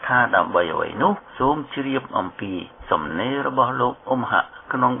ជាតិថាដើម្បីអ្វីនោះសូមជ្រាបអំពីសំណេររបស់លោកអ៊ុំហាក់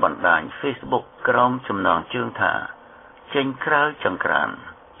ក្នុងបណ្ដាញ Facebook ក្រោមចំណងជើងថាចេញក្រៅចង្ក្រាន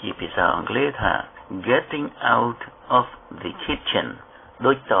ជាភាសាអង់គ្លេសថា Getting out of the kitchen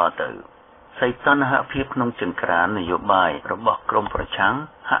ដូចតទៅសីតុណ្ហភាពក្នុងចង្ក្រាននយោបាយរបស់ក្រមប្រឆាំង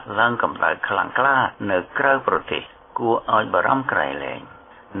ហាក់ឡើងកម្ដៅខ្លាំងក្លានៅក្រៅប្រទេសគួរឲ្យបារម្ភក្រៃលែង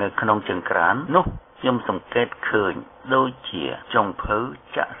នៅក្នុងចង្ក្រាននោះខ្ញុំសង្កេតឃើញដូចជាចុងភៅ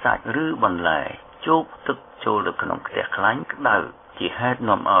ចាក់សាច់ឬបន្លែជោកទឹកចូលទៅក្នុងខ្ទះខ្លាញ់ក្តៅជាហេតុ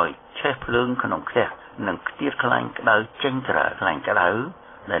នាំឲ្យឆេះភ្លើងក្នុងខ្ទះនិងខ្ទាតខ្លាញ់ក្តៅចេញក្រៅខ្លាញ់ក្តៅ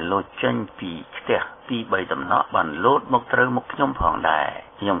ដែលលោតចេញពីខ្ទះ2-3តំណក់បានលោតមកត្រូវមុខខ្ញុំផងដែរ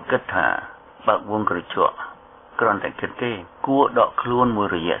ខ្ញុំគិតថាបើកវងក្រជក់គ្រាន់តែគិតទេគួរដកខ្លួនមួយ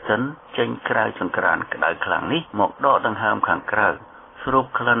រយៈសិនចេញក្រៅចង្ក្រានក្តៅខ្លាំងនេះមកដកដង្ហើមខាងក្រៅស្រូប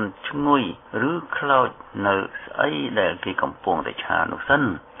ក្លិនឈ្ងុយឬខ្លោចនៅស្អីដែលគេកំពុងតែឆានោះសិន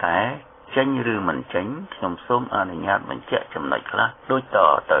តែ ចេញឬមិនចេញខ្ញុំសូមអនុញ្ញាតបញ្ជាក់ចំណុចខ្លះដូចត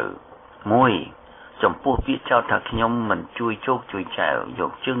ទៅ1ចំពោះពាក្យចោទថាខ្ញុំមិនជួយជោគជួយចែវយ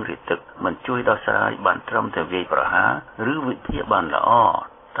កជើងរាទឹកមិនជួយដោះស្រាយបានត្រឹមតែវាយប្រហារឬវិភាគបានល្អ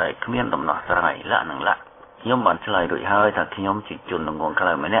តែគ្មានដំណោះស្រាយលក្ខនឹងលក្ខខ្ញុំបានឆ្លើយរួចហើយថាខ្ញុំជាជនល្ងងខ្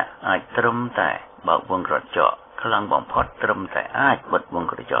លៅម្នាក់អាចត្រឹមតែបើកវងក្រចកខ្លាំងបំផុតត្រឹមតែអាចបិទវង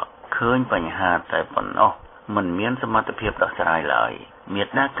ក្រចកឃើញបញ្ហាតែប៉ុណ្ណោះមិនមានសមត្ថភាពដោះស្រាយឡើយមេ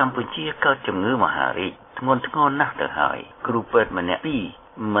ដាកម្ពុជាកើតជំងឺមហារីកធ្ងន់ធ្ងរណាស់ទៅហើយគ្រូពេទ្យម្នាក់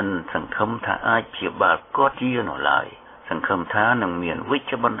មិនសង្ឃឹមថាអាចព្យាបាលគាត់ជានោះឡើយសង្ឃឹមថានឹងមានវិជ្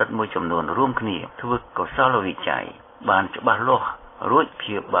ជបណ្ឌិតមួយចំនួនរួមគ្នាធ្វើកុសលវិច័យបានច្បាស់លាស់រួចព្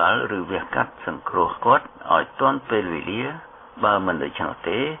យាបាលឬវះកាត់សង្គ្រោះគាត់ឲ្យទាន់ពេលវេលាបើមិនដូច្នោះ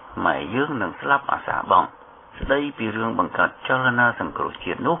ទេម៉ែយើងនឹងស្លាប់អាសាបង់ស្ដីពីរឿងបង្កើតចលនាសង្គ្រោះ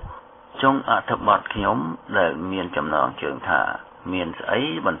ជាតិនោះចុងអត្ថបទខ្ញុំដែលមានចំណងជើងថាមានស្អី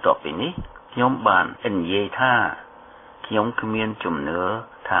បន្ទាប់ពីនេះខ្ញុំបាននិយាយថាខ្ញុំគ្មានជំនឿ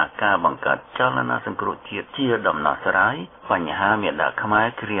ថាការបង្កើតចលនាសង្គ្រោះជាតិជាដំណោះស្រាយបញ្ហាមេដាខ្មែរ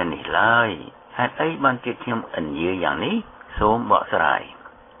គ្រានេះឡើយហេតុអីបានជាខ្ញុំនិយាយយ៉ាងនេះសូមបកស្រាយ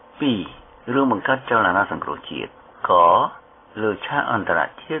2រឿងបង្កើតចលនាសង្គ្រោះជាតិកលើឆាកអន្តរ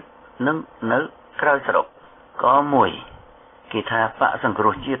ជាតិនិងនៅក្រៅស្រុកក1គេថាបកសង្គ្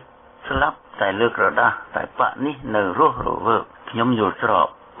រោះជាតិស្លាប់តែលើក្រដាស់តែបកនេះនៅរស់រវើកខ្ញុំយល់ស្រប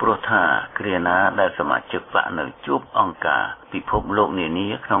ព្រោះថាគ្រាណាដែលសមាជិកបកនៅជួបអង្គការពិភពលោកនានា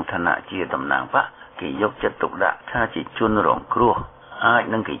ក្នុងឋានៈជាតំណាងបកគេយកចិត្តទុកដាក់ថាជាជនរងគ្រោះអាច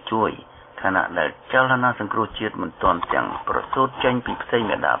នឹងគេជួយខណៈដែលចលនាសង្គ្រោះជាតិមិនទាន់ទាំងប្រសូតចេញពីផ្ទៃ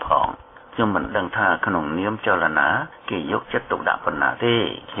មេដាផងខ្ញុំមិនដឹងថាក្នុងនាមចលនាគេយកចិត្តទុកដាក់ប៉ុណ្ណាទេ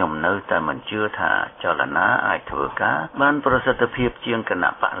ខ្ញុំនៅតែមិនជឿថាចលនាអាចធ្វើការបានប្រសិទ្ធភាពជាងគណៈ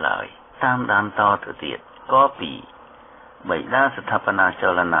បកឡើយតាមដានតទៅទៀតក2បិតាស្ថាបនាច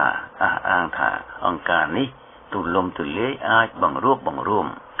លនាអះអាងថាអង្គការនេះទូលំទូលាយអាចបង្រួបបង្រួម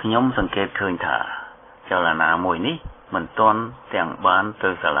ខ្ញុំសង្កេតឃើញថាចលនាមួយនេះមិនទាន់ទាំងបានទៅ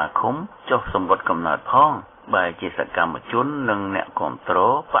សាលាឃុំចុះសម្បត្តិកំណើតផងបែរជាសកម្មជននិងអ្នកគ្រប់គ្រ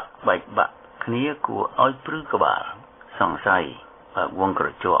ងបកបែកបាក់គ្នាគួរឲ្យព្រឺក្បាលសង្ស័យបើវងក្រ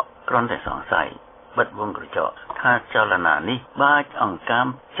ចកគ្រាន់តែសង្ស័យបិទវងក្រចកថាចលនានេះបាចអង្កាម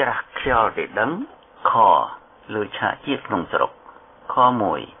ច្រាស់ខ្យល់ទេដឹងខលើឆាកជាតិក្នុងស្រុកខ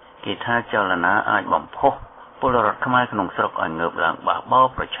1គេថាចលនាអាចបំផុសពលរដ្ឋខ្មែរក្នុងស្រុកឲ្យងើបឡើងបះបោរ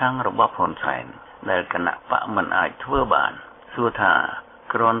ប្រឆាំងរបបហ៊ុនសែនដែលគណៈបកមិនអាចធ្វើបានសួរថា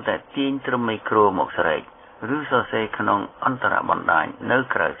គ្រាន់តែទាញត្រឹមមីក្រូមកស្រែកឬសរសេរក្នុងអន្តរបណ្ដាញនៅ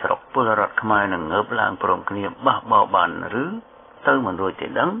ក្រៅស្រុកពលរដ្ឋខ្មែរនឹងងើបឡើងព្រមគ្នាបះបោរបានឬទៅមិនរួចទេ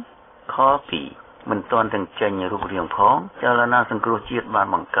ដឹងខ2មិនទាន់ទាំងចេញរូបរាងផងចលនាសង្គ្រោះជាតិបាន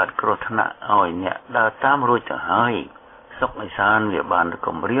បង្កើតគ្រោះថ្នាក់ឲ្យអ្នកដើរតាមរួចទៅហើយសុកអេសានវាបានគ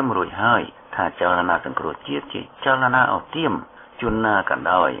ម្រាមរួចហើយថាចលនាសង្គ្រោះជាតិជាចលនាអោទាមជនណាក៏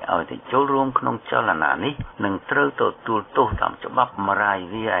ដោយឲ្យទៅចូលរួមក្នុងចលនានេះនឹងត្រូវទទួលទោសតាមច្បាប់មរាយ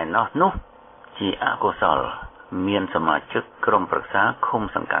វាឯណោះនោះជាអកុសលមានសមាជិកក្រុមប្រឹក្សាឃុំ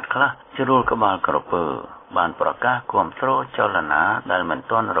សង្កាត់ខ្លះជ្រុលក្បាលក្រពើបានប្រកាសគាំទ្រចលនាដែលមិន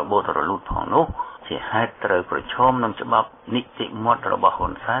ទាន់របូតរលូតផងនោះជាហេតុត្រូវប្រឈមនឹងច្បាប់នីតិមាត់របស់ហ៊ុ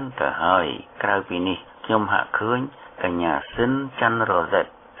នសែនទៅហើយក្រៅពីនេះខ្ញុំហាក់ឃើញកញ្ញាស៊ិនច័ន្ទរ៉េត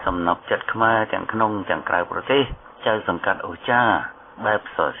សំណប់ចិត្តខ្មែរទាំងក្នុងទាំងក្រៅប្រទេសចៅសង្កាត់អូចាបែប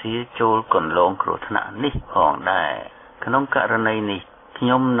សរសៀចូលកន្លងគ្រោះថ្នាក់នេះផងដែរក្នុងករណីនេះខ្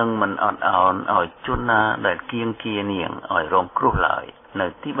ញុំនឹងមិនអត់ឱនឲ្យជនណាដែលគៀងគៀនាងឲ្យរងគ្រោះឡើយនៅ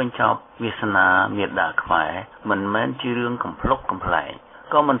ទីបញ្ចប់វាសនាមេដាខ្មែរមិនមែនជារឿងកំប្លុកកំប្លែង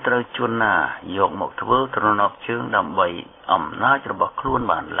ក៏មិនត្រូវជនណាយកមកធ្វើទ្រនាប់ជើងដើម្បីអំណាចរបស់ខ្លួន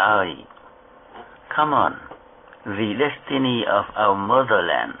បានឡើយ Come on the destiny of our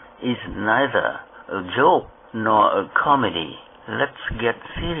motherland is neither a joke nor a comedy let's get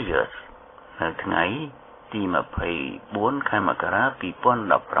serious នៅថ្ងៃទី24ខែមករា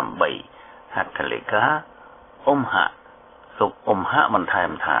2018ហត្ថលេខាលោកអ៊ុំហាបន្ថែ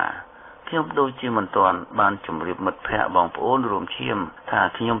មថាខ្ញុំដូចជាមិនទាន់បានជម្រាបមិត្តភ័ក្តិបងប្អូនរួមឈាមថា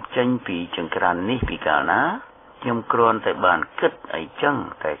ខ្ញុំចេញពីចង្ក្រាននេះពីកាលណាខ្ញុំគ្រាន់តែបានគិតអីចឹង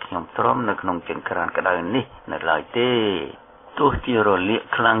តែខ្ញុំទ្រាំនៅក្នុងចង្ក្រានក្តៅនេះនៅឡើយទេទោះជារលាក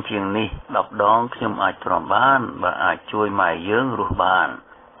ខ្លាំងជាងនេះ10ដងខ្ញុំអាចទ្រាំបានបើអាចជួយម៉ែយើងរស់បាន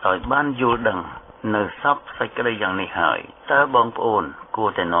ដោយបានយល់ដឹងនៅសពសេចក្តីយ៉ាងនេះហើយតើបងប្អូនគួរ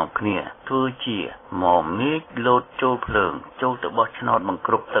តែនាំគ្នាធ្វើជាមកមេឃលោតចូលភ្លើងចូលទៅបោះឆ្នោតបង្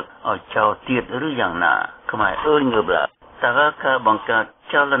ក្រប់ទឹកឲ្យចោលទៀតឬយ៉ាងណាខ្មែរអើយងើបឡើងតើការបង្កើត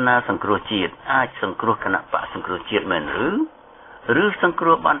ចលនាសង្គ្រោះជាតិអាចសង្គ្រោះគណៈបកសង្គ្រោះជាតិមែនឬសង្គ្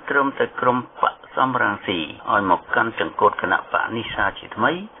រោះបានត្រឹមតែក្រុមបក សំរងស៊ីឲ្យមកកាន់ចង្កូតគណៈបកនិសាជាថ្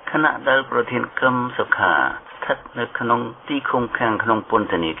មីខណៈដែលប្រធានកឹមសុខាស្ថិតនៅក្នុងទីឃុំឃាំងក្នុងពន្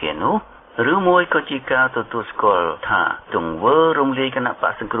ធនាគារនោះឬមួយក៏ជាការទទួលស្គាល់ថាទង្វើរំលាយគណៈប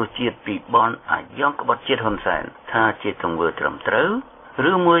កសង្គ្រោះជាតិពីបនអាយ៉ងក្បត់ជាតិហ៊ុនសែនថាជាទង្វើត្រឹមត្រូវ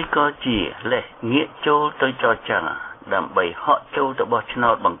ឬមួយក៏ជាលេសងាកចូលទៅចរចាដើម្បីហក់ចូលទៅបោះឆ្នោ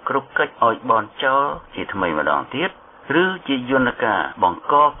តបង្ក្រប់កិច្ចឲ្យបនចោលជាថ្មីម្ដងទៀតឬជាយន្តការបង្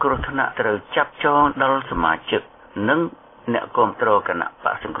កគ្រោះថ្នាក់ត្រូវចាប់ចងដល់សមាជិកនិងអ្នកគ្រប់គ្រងគណៈប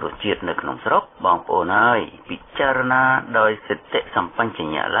កសង្គ្រោះជាតិនៅក្នុងស្រុកបងប្អូនហើយពិចារណាដោយសតិសម្ប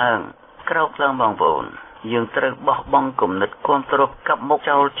ញ្ញៈឡើងក្រោកឡើងបងប្អូនយើងត្រូវបោះបង់គំនិតគ្រប់គ្រងកាប់មុខ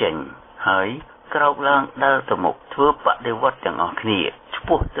ចោលចេញហើយក្រោកឡើងដើរទៅមុខធ្វើបដិវត្តទាំងអស់គ្នាឆ្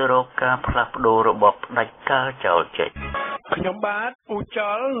ពោះទៅរកការផ្លាស់ប្ដូររបបផ្ដាច់ការចោលចេញខ្ញុំបាទឧច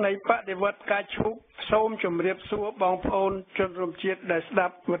លនៃបដិវត្តការឈូកសូមជម្រាបសួរបងប្អូនជនរួមជាតិដែលស្ដា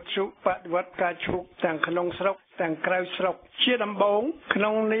ប់វិទ្យុបដិវត្តការឈូកទាំងក្នុងស្រុកទាំងក្រៅស្រុកជាដំបូងក្នុ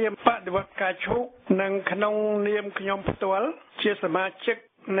ងនាមបដិវត្តការឈូកនិងក្នុងនាមខ្ញុំផ្ទាល់ជាសមាជិក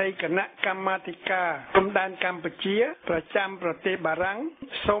នៃគណៈកម្មាធិការព្រំដែនកម្ពុជាប្រចាំប្រទេសបារាំង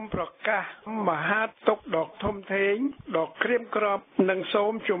សូមប្រកាសមហាទុក្ខដ៏ធំធេងដ៏ក្រៀមក្រំនិងសូ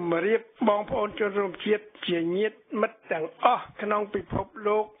មជម្រាបបងប្អូនជនរួមជាតិជាញាតិមិត្តទាំងអស់ក្នុងពិភព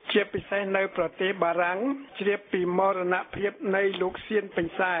លោកជាពិសេសនៅប្រទេសបារាំងជ្រាបពីមរណភាពនៃលោកសៀនពេញ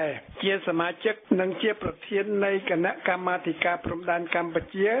សែជាសមាជិកនិងជាប្រធាននៃគណៈកម្មាធិការព្រំដែនកម្ពុ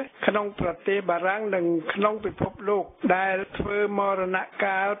ជាក្នុងប្រទេសបារាំងនិងក្នុងពិភពលោកដែលធ្វើមរណ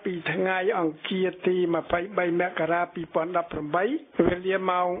កាលពីថ្ងៃអង្គារទី23មករា2018វេលា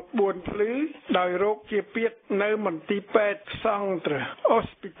ម៉ោង4ភ្លឺដោយរោគជាពាក្យនៅមន្ទីរពេទ្យ Centre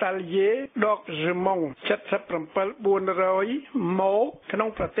Hospitalier d'Orgemont 77400 ម៉ូក្នុង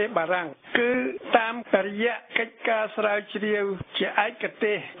ប្រទេសបារាំងគឺតាមរយៈកិច្ចការស្រាវជ្រាវជាឯក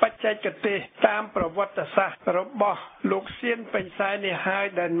ទេសបច្ចេកទេសតាមប្រវត្តិសាស្ត្ររបស់លោកសៀនពេញសែនេះហើយ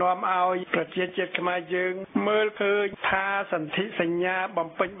ដែលនាំឲ្យប្រជាជាតិខ្មែរយើងមើលឃើញថាសន្ធិសញ្ញាបំ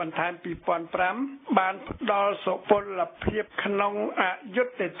ពេញបន្ថែម2005បានផ្ដល់សុពលភាពក្នុងអយុ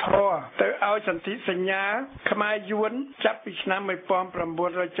ត្តិធម៌ទៅឲ្យសន្ធិសញ្ញាខ្មែរយួនចាប់ពីឆ្នាំ1979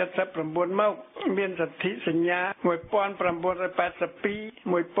មកមានសន្ធិសញ្ញា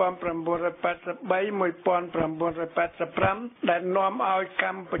1982 1983 1985ដែលនាំឲ្យក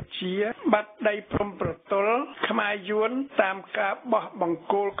ម្ពុជាបាត់ដីព្រំប្រទល់ខ្មែរយួនតាមការបោះបង្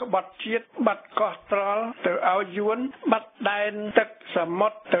គោលក្បត់ជាតិបាត់កោះត្រល់ទៅឲ្យយួនបាត់ដែនទឹកសមុ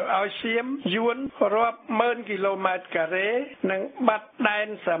ទ្រទៅឲ្យសៀមយួនរាប់ម៉ឺនគីឡូម៉ែត្រការ៉េនិងបាត់ដែន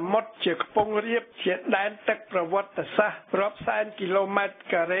សមុទ្រជាខ្ពង់រាបជាដែនទឹកប្រវត្តិសាស្ត្ររាប់សែនគីឡូម៉ែត្រ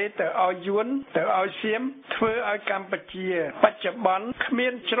ការ៉េទៅឲ្យយួនទៅឲ្យសៀមធ្វើឲ្យកម្ពុជាបច្ចុប្បន្នគ្មា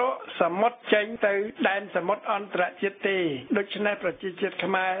នច្រកសមុទ្រចេញទៅដែនសមុទ្រអន្តរជាតិទេដូច្នេះប្រជាជាតិ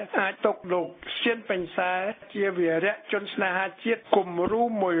ខ្មែរអាចទុកលោកសៀនពេញសែជាវីរៈជនស្នេហាជាតិគំរូ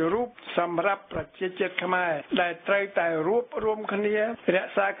មួយរូបសម្រាប់ប្រជាជាតិខ្មែរដែលត្រូវតែរួបរวมគ្នារ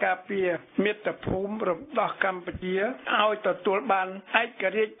ក្សាការពារមាតុភូមិរំដោះកម្ពុជាឲ្យទទួលបានឯក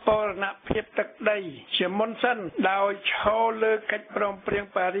រាជ្យបូរណភាពទឹកដីជាមុនសិនដោយឈរលើកិច្ចព្រមព្រៀង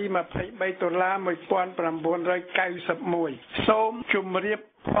ប៉ារីស23ដុល្លារ1991សូមជម្រាប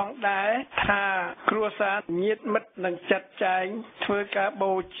ផងដែរថាគ្រួសារញាតិមិត្តនឹងចាត់ចែងធ្វើការ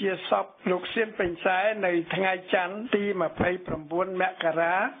បូជាសពលោកសៀនពេញសែនៅថ្ងៃច័ន្ទទី29មក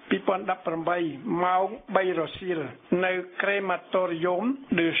រា2018ម៉ោង3រសៀលនៅក្រេម៉ាតូរីយ៉ូម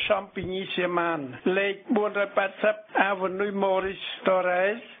de Champigny-sur-Marne លេខ480 Avenue Maurice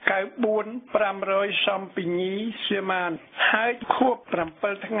Thorez 94500 Champigny-sur-Marne ហើយខួប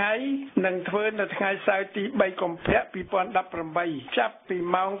7ថ្ងៃនឹងធ្វើនៅថ្ងៃសៅរ៍ទី3កុម្ភៈ2018ចាប់ពី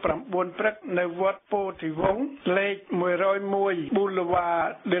ម៉ោង9ព្រឹកនៅវត្តពោធិវង្សលេខ101 Boulevard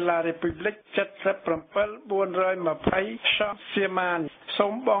de la République 77420 Champigny-sur-Marne សូ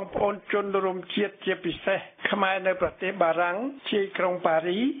មបងប្អូនជនរួមជាតិជាពិសេសខ្មែរនៅប្រទេសបារាំងជាក្រុងប៉ា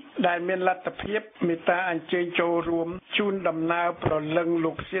រីដែលមានលទ្ធភាពមេត្តាអញ្ជើញចូលរួមជូនដំណើរប្រលឹង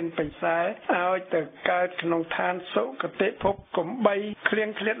លោកសៀនពេញសែឲ្យទៅកើតក្នុងឋានសុគតិភពកុំបីឃ្លៀង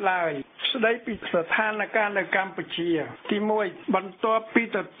ឃ្លាតឡើយស្ដីពីស្ថានភាពនៅកម្ពុជាទី1បន្ទាប់ពី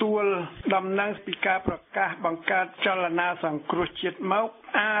ទទួលដំណឹងពីការប្រកាសបង្កើតចលនាសង្គ្រោះជាតិមក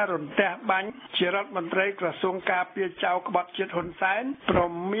អារន្ទះបាញ់ជារដ្ឋមន្ត្រីក្រសួងការពារចៅក្បត់ជាតិហ៊ុនសែនព្រ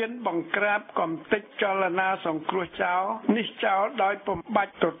មមានបង្ក្រាបកំទេចចលនាសង្គ្រោះចៅនេះចោលដោយពុំបា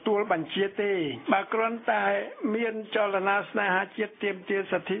ច់ទទួលបញ្ជាទេបើគ្រាន់តែមានចលនាស្នេហាជាតិទាមទារ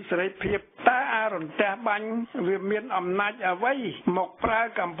សិទ្ធិសេរីភាពត តើអរន្ទះបាញ់វាមានអំណាចអ្វីមកប្រើ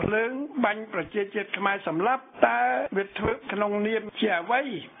កំភ្លើងបាញ់ប្រជាជាតិខ្មែរសម្លាប់តើវាធ្វើក្នុងនាមជាអ្វី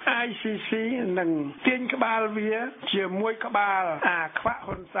ICC នឹងទាញក្បាលវាជាមួយក្បាលអាខ្វាក់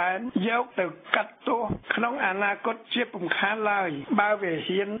ហ៊ុនសែនយកទៅកាត់ទោសក្នុងអនាគតជាពំខានឡើយបើវា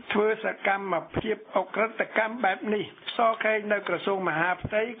ហ៊ានធ្វើសកម្មភាពអក្រិតកម្មបែបនេះសខេនៅក្រសួងមហាផ្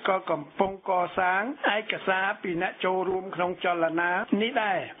ទៃក៏កំពុងកសាងឯកសារពីអ្នកចូលរួមក្នុងចលនានេះ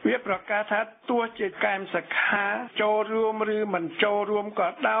ដែរវាប្រកាសថាទោះជាកែមសិក្ខាចូលរួមឬមិនចូលរួមក៏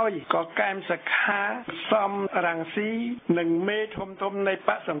ដោយក៏កែមសិក្ខាសំរង្ស៊ីនិងមេធំនៃប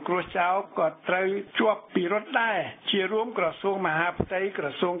កសង្គ្រោះចោលក៏ត្រូវជាប់ពិរុទ្ធដែរជារួមក្រសួងមហាផ្ទៃក្រ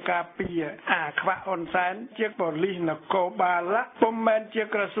សួងការពារអាខ្វាក់ហ៊ុនសែនជាប៉ូលីសនគរបាលពុំមែនជា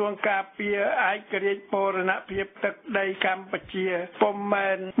ក្រសួងការពារឯករាជ្យបូរណភាពទឹកដីកម្ពុជាពុំមែ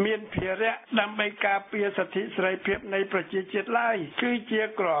នមានភារៈដើម្បីការពារសិទ្ធិសេរីភាពនៃប្រជាជាតិឡើយគឺជា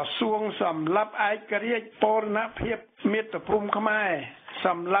ក្រសួងសម្រាប់ឯករាជ្យបូរណភាពមាតុភូមិខ្មែរស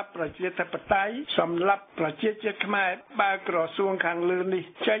ម្រាប់ប្រជាធិបតេយ្យសម្រាប់ប្រជាជាតិខ្មែរបើក្រសួងខាងលើនេះ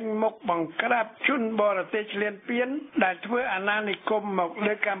ចេញមុខបង្ក្រាបជនបរទេសឈ្លានពានដែលធ្វើអាណានិគមមក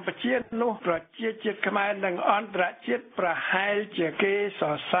លើកម្ពុជានោះប្រជាជាតិខ្មែរនិងអន្តរជាតិប្រហែលជាគេស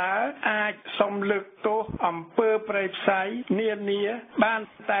រសើរអាចសុំលើកទោសអំពើព្រៃផ្សៃនានាបាន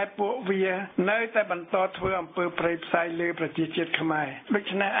តែពួកវានៅតែបន្តធ្វើអំពើព្រៃផ្សៃលើប្រជាជាតិខ្មែរដូ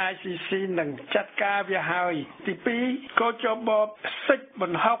ច្នេះ ICC នឹងចាត់ការវាហើយទី2កោចបសិទ្ធប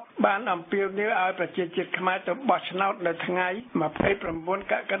ន្ហុកបានអំពាវនាវឲ្យប្រជាជាតិខ្មែរទៅបោះឆ្នោតនៅថ្ងៃ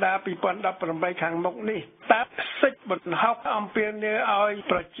29កក្កដា2018ខាងមុខនេះតើសិទ្ធបន្ហុកអំពាវនាវឲ្យ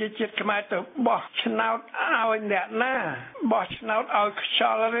ប្រជាជាតិខ្មែរទៅបោះឆ្នោតឲ្យអ្នកណាបោះឆ្នោតឲ្យខ្យ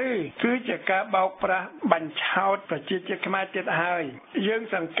ល់ឬគឺជាការបោកប្រាស់បាញ់ឆោតប្រជាជាតិខ្មែរទៀតហើយយើង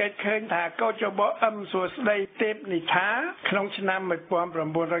សង្កេតឃើញថាកោចបសួស្ដីទេពនិថាក្នុងឆ្នាំ1998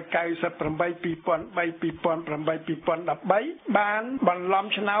 2003 2008 2013បានបន្លំ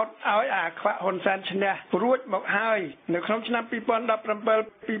ឆ្នោតឲ្យអាខ្វាក់ហ៊ុនសែនឈ្នះរួចមកហើយនៅក្នុងឆ្នាំ2017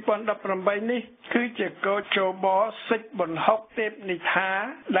 2018នេះគឺជាកោចបសិទ្ធបន្ហុកទេពនិថា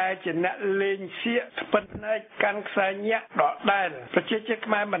ដែលជាអ្នកលេងសៀកពិតណែកកាន់ខ្សែញាក់ដដែលប្រជាជាតិ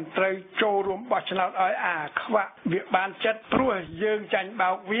ខ្មែរមិនត្រូវចូលរួមបោះឆ្នោតឲ្យអាខ្វាក់វាបានចិត្តព្រោះយើងចាញ់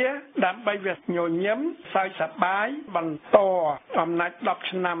បោកវាដើម្បីវាញញឹមសើចសប្បាយបន្តអំណាច10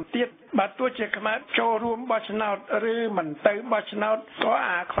ឆ្នាំទៀតបើទោះជាខ្មែរចូលរួមបោះឆ្នោតឬមិនទៅបោះឆ្នោតក៏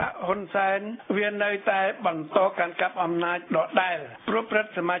អាខ្វាក់ហ៊ុនសែនវានៅតែបន្តកាន់កាប់អំណាចដដែលព្រោះព្រឹទ្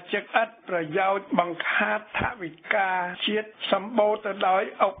ធសមាជិកឥតប្រយោជន៍បង្ខាតថវិកាជាតិសម្បូរទៅដោយ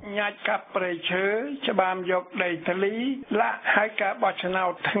អុកញ៉ាច់កាប់ព្រៃឈើច្បាមយកដីធ្លីលាក់ហើយការបោះឆ្នោ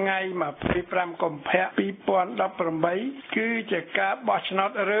តថ្ងៃ25កុម្ភៈ2018គឺជាការបោះឆ្នោត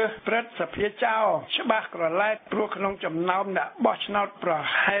រើសព្រឹទ្ធសភាចោលច្បាស់ក្រឡែតព្រោះក្នុងចំណោមអ្នកបោះឆ្នោតប្រ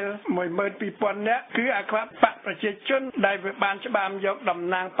ហែល12000 នាក់គឺអាខ្វាក់បកប្រជាជនដែលវាបានច្បាមយកតំ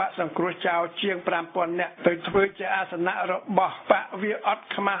ណាងបកសង្គ្រោះចោលជាង5000 នាក់ទៅធ្វើជាអាសនៈរបស់បកវាអត់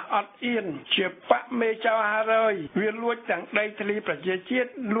ខ្មាស់អត់អៀនជាបកមេចៅ500វាលួចទាំងដីធ្លីប្រជាជាតិ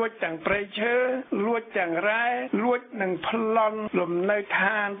លួចទាំងព្រៃឈើលួចទាំងរ៉ែលួចនឹងប្លន់លំនៅ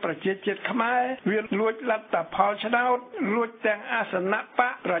ឋានប្រជាជាតិខ្មែរវាលួចលទ្ធផលឆ្នោតលួចទាំងអាសនៈប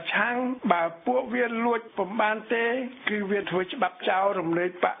កប្រឆាំងបើពួកវាលួចពំបានទេគឺវាធ្វើច្បាប់ចោលរំលែក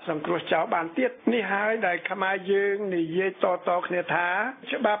បកសង្គ្រោះចោលបានទៀតនេះហើយដែលខ្មែរយើងនិយាយតគ្នាថា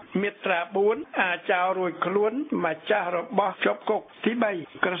ច្បាប់មាត្រា4អាចោលរួចខ្លួនម្ចាស់របស់ជាប់គុកទី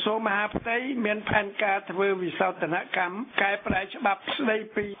3ក្រសួងមហាផ្ទៃមានផែនការធ្វើវិសោធនកម្មកែប្រែច្បាប់ស្តី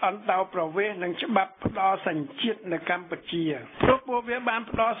ពីអន្តោប្រវេសន៍និងច្បាប់ផ្ដល់សញ្ជាតិនៅកម្ពុជាព្រោះពួកវាបាន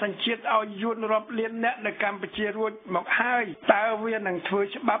ផ្ដល់សញ្ជាតិឲ្យយួនរាប់លានអ្នកនៅកម្ពុជារួចមកហើយតើវានឹងធ្វើ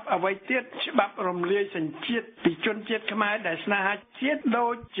ច្បាប់អ្វីទៀតច្បាប់រំលាយសញ្ជាតិពីជនជាតិខ្មែរដែលស្នេហាជាតិដូ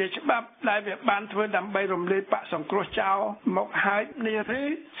ចជាច្បាប់ដែលវាបានធ្វើដើម្បីរំលាយបកសង្គ្រោះចោលមកហើយនេះឬ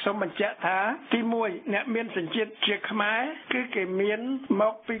សូមបញ្ជាក់ថាទី1អ្នកមានសញ្ជាតិជាខ្មែរគឺគេមានម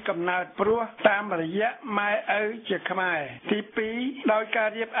កពីកំណើតព្រោះតាមរយៈម៉ែឪជាខ្មែរទី2ដោយការ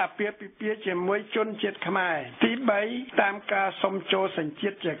រៀបអាពាហ៍ពិពាហ៍ជាមួយជនជាតិខ្មែរទី3តាមការសុំចូលសញ្ជា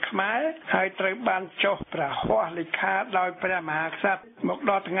តិជាខ្មែរហើយត្រូវបានចុះព្រះហស្ថលេខាដោយព្រះមហាក្សត្រមក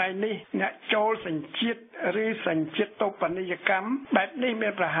ដល់ថ្ងៃនេះអ្នកចូលសញ្ជាតិឬសញ្ជាតិតូបនីយកម្មបែបនេះមា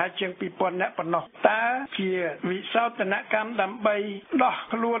នប្រហែលជាង2000 នាក់ប៉ុណ្ណោះតើជាវិសោធនកម្មដើម្បីដោះ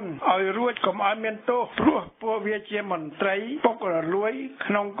ខ្លួនឲ្យរួចកុំឲ្យមានទោសព្រោះពួកវាជាមន្ត្រីពុករលួយ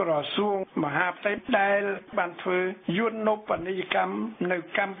ក្នុងក្រសួងមហាផ្ទៃដែលបានធ្វើយុទ្ធនោបនីយកម្មនៅ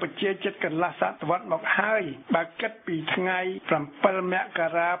កម្ពុជាជិតកន្លះសតវត្សមកហើយបើគិតពីថ្ងៃ7 មក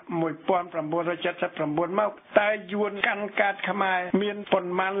រា 1979មកតើយួនកាន់កាតខ្មែរមាន មានប៉ុ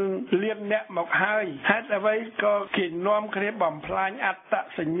ន្មានលានអ្នកមកហើយហេតុអ្វីក៏គេនាំគ្នាបំផ្លាញអត្ត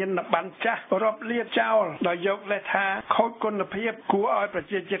សញ្ញាណប័ណ្ណចាស់រាប់លានចោលដោយយកលេសថាខូចគុណភាពគួរឲ្យប្រ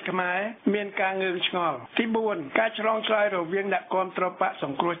ជាជាតិខ្មែរមានការងឿងឆ្ងល់ទី4ការឆ្លងឆ្លើយរវាងអ្នកគាំទ្របកស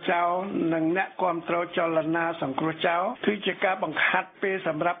ង្គ្រោះចោលនិងអ្នកគាំទ្រចលនាសង្គ្រោះចោលគឺជាការបង្ខាត់ពេលស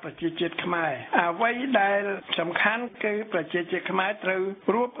ម្រាប់ប្រជាជាតិខ្មែរអ្វីដែលសំខាន់គឺប្រជាជាតិខ្មែរត្រូវ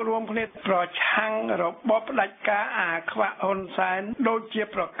រួបរวมគ្នាប្រឆាំងរបបផ្ដាច់ការអាខ្វាក់ហ៊ុនសែនដូចជា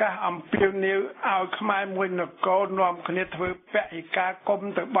ប្រកាសអំពាវនាវឲ្យខ្មែរមួយនគរនាំគ្នាធ្វើពហិការគុំ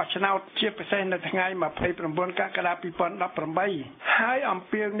ទៅបោះឆ្នោតជាពិសេសនៅថ្ងៃ29កក្កដា2018ហើយអំ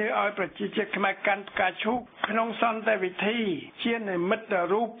ពាវនាវឲ្យប្រជាជាតិខ្មែរកាន់ផ្កាឈូកក្នុងសន្តិវិធីជានិមិត្ត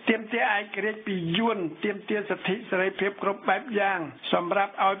រូបទាមទារឯករាជ្យពីយួនទាមទារសិទ្ធិសេរីភាពគ្រប់បែបយ៉ាងសម្រា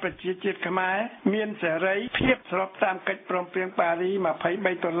ប់ឲ្យប្រជាជាតិខ្មែរមានសេរីភាពស្របតាមកិច្ចព្រមព្រៀងប៉ារី1991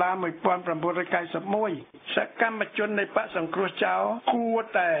សកម្មជននៃបកសង្គ្រោះចោលគួរ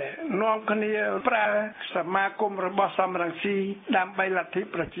តែនាំគ្នាប្រើសមាគមរបស់សំរងស៊ីដើម្បីលទ្ធិ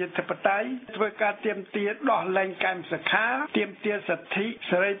ប្រជាធិបតេយ្យធ្វើការទាមទារដោះលែងកែមសខាទាមទារសិទ្ធិ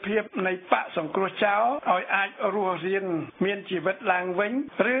សេរីភាពនៃបកសង្គ្រោះចោលឲ្យអាចរស់រានមានជីវិតឡើងវិញ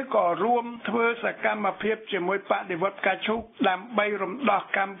ឬក៏រួមធ្វើសកម្មភាពជាមួយបដិវត្តការឈូកដើម្បីរំដោះ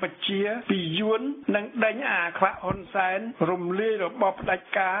កម្ពុជាពីយួននិងដេញអាខ្វាក់ហ៊ុនសែនរំលាយរបបផ្ដាច់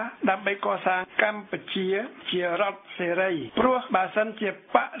ការដើម្បីកសាងកម្ពុជាជារដ្ឋសេរីព្រោះបើសិនជា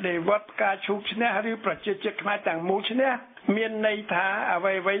បដិវត្តការឈូកឈ្នះឬប្រជាជាតិខ្មែរទាំងមូលឈ្នះមានន័យថាអ្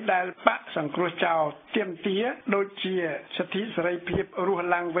វីៗដែលបកសង្គ្រោះចោលទាមទារដូចជាសិទ្ធិសេរីភាពរស់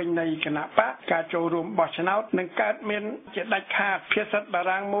ឡើងវិញនៃគណៈបកការចូលរួមបោះឆ្នោតនឹងកើតមានជាដាច់ខាតភាសាបា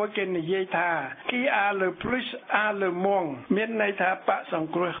រាំងមួយគេនិយាយថា qui a le plus a le moins មានន័យថាបកសង្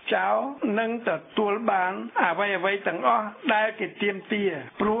គ្រោះចោលនឹងទទួលបានអ្វីៗទាំងអស់ដែលគេទាមទារ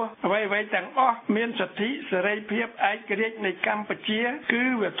ព្រោះអ្វីៗទាំងអស់មានសិទ្ធិសេរីភាពឯករាជ្យនៃកម្ពុជាគឺ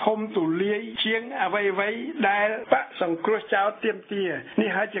វាធំទូលាយជាងអ្វីៗដែលបកសង្គ្រោះចោលទាមទារនេះ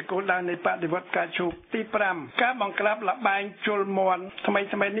ហើយជាគោលដៅនៃបដិវត្តការឈូកទី5ការបង្ក្រាបលបែងជលមន់ថ្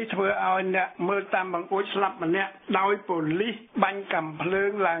មីនេះធ្វើឲ្យអ្នកមើលតាមបង្អួចស្លាប់ម្នាក់ដោយប៉ូលីសបាញ់កាំភ្លើ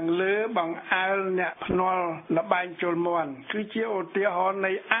ងឡើងលើបង្អើលអ្នកភ្នាល់លបែងជលមន់គឺជាឧទាហរណ៍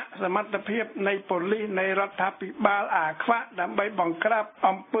នៃអសមត្ថភាពនៃប៉ូលីសនៃរដ្ឋាភិបាលអាខ្វាក់ដើម្បីបង្ក្រាប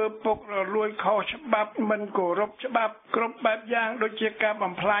អំពើពុករលួយខុសច្បាប់មិនគោរពច្បាប់គ្រប់បែបយ៉ាងដូចជាការ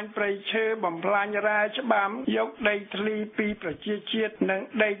បំផ្លាញព្រៃឈើបំផ្លាញរ៉ែច្បាំយកដីធ្លីពីប្រជាជាតិនិង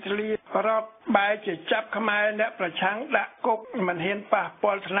ដីធ្លីរដ្ឋបែរជាចាប់ខ្មែរអ្នកប្រឆាំងដាក់គុកមិនហ៊ានប៉ះ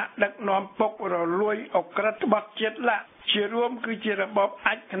ពាល់ថ្នាក់ដឹកនាំពុករលួយអក្រិតក្បត់ជាតិឡាក់ជារួមគឺជារបប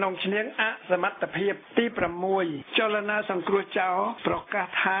អាចក្នុងឈ្នាងអសមត្ថភាពទី6ចលនាសង្គ្រោះចោលប្រកាស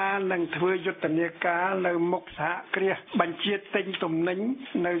ថានឹងធ្វើយុទ្ធនាការនៅមុខសហគ្រាសបញ្ជាទិញទំនិញ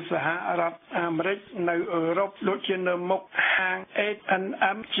នៅសហរដ្ឋអាមេរិកនៅអឺរ៉ុបដូចជានៅមុខហាង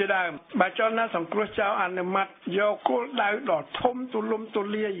H&M ជាដើមបើចលនាសង្គ្រោះចោលអនុម័តយកគោលដៅដ៏ធំទូលំទូ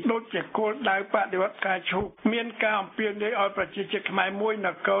លាយដូចជាគោលដៅបដិវត្តការឈូកមានការអំពាវនាវឲ្យប្រជាជាតិខ្មែរមួយន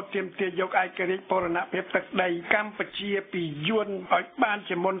គរទាមទារយកឯករាជ្យបូរណភាពទឹកដីកម្ពុជាពីយួនឲ្យបាន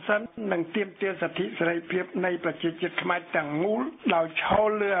ជាមុនសិននិងទាមទារសិទ្ធិសេរីភាពនៃប្រជាជាតិខ្មែរទាំងមូលដោយឈល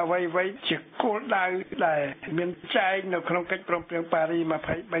លើអ្វីៗជាគោលដៅដែលមានចែងនៅក្នុងកិច្ចព្រមព្រៀងប៉ារី1991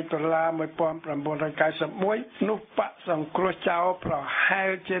នោះបកសង្គ្រោះចោលប្រហែល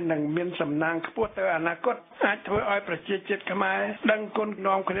ជានឹងមានសំណាងខ្ពស់ទៅអនាគតអាចធ្វើឲ្យប្រជាជាតិខ្មែរដឹងគុណ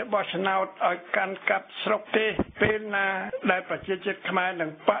នាំគ្នាបោះឆ្នោតឲ្យកាន់កាប់ស្រុកទេពេលណាដែលប្រជាជាតិខ្មែរនឹង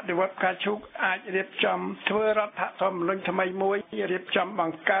បដិវត្តការឈូកអាចរៀបចំធ្វើរដ្ឋធម្មនុញ្ញថ្មីមួយរៀបចំប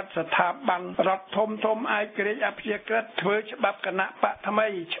ង្កើតស្ថាប័នរដ្ឋធំឯករាជ្យអព្យាក្រឹតធ្វើច្បាប់គណៈបកថ្មី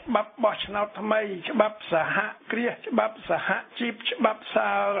ច្បាប់បោះឆ្នោតថ្មីច្បាប់សហគ្រាសច្បាប់សហជីពច្បាប់សា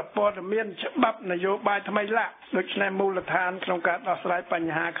រព័ត៌មានច្បាប់នយោបាយថ្មីឡាដូច្នេះមូលដ្ឋានក្នុងការដោះស្រាយប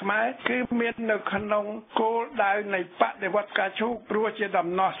ញ្ហាខ្មែរគឺមាននៅក្នុងគោលដៅនៃបដិវត្តការឈូកព្រោះជាដំ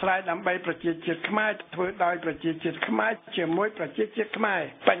ណោះស្រាយដើម្បីប្រជាជាតិខ្មែរធ្វើដោយប្រជាជាតិខ្មែរជាមួយប្រជាជាតិខ្មែរ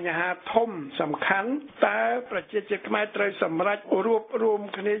បញ្ហាធំសំខាន់តើប្រជាជាតិខ្មែរត្រូវសម្រេចរួបរวม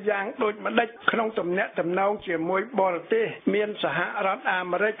គ្នាយ៉ាងដូចម្ដេចក្នុងទំនាក់ទំនងជាមួយបរទេសមានសហរដ្ឋអា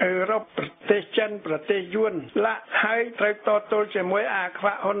មេរិកអឺរ៉ុបប្រទេសចិនប្រទេសយួនឡាក់ហើយត្រូវតទល់ជាមួយអាខ្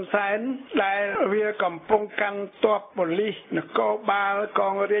វាក់ហ៊ុនសែនដែលវាកំពុងកាន់ទ័ពប៉ូលីសនគរបាលក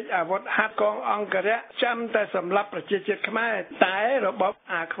ងរាជអាវុធហត្ថកងអង្គរៈចាំតែសម្លាប់ប្រជាជាតិខ្មែរតែរបប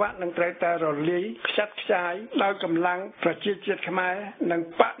អាខ្វាក់នឹងត្រូវតែរលាយខ្ចាត់ខ្ចាយដោយកម្លាំងប្រជាជាតិខ្មែរនិង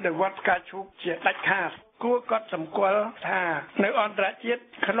បដិវត្តការឈូកជាដាច់ខាត គួរកត់សម្គាល់ថានៅអន្តរជាតិ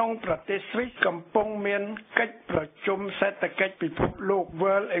ក្នុងប្រទេសស្វីសកំពុងមានកិច្ចប្រជុំសេដ្ឋកិច្ចពិភពលោក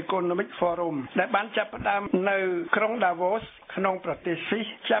World Economic Forum ដែលបានចាប់ផ្ដើមនៅក្រុង Davos ក្នុងប្រទេសស្វីស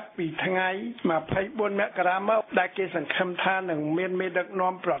ចាប់ពីថ្ងៃ24មករាមកដែលគេសង្ឃឹមថានឹងមានមេដឹក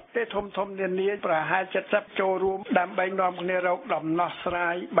នាំប្រទេសធំៗនានាប្រហែល70ចូលរួមដើម្បីនាំគ្នារកដំណោះស្រា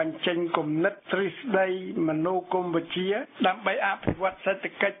យបញ្ចេញគំនិតទ្រឹស្ដីមនោគមវិជ្ជាដើម្បីអភិវឌ្ឍសេដ្ឋ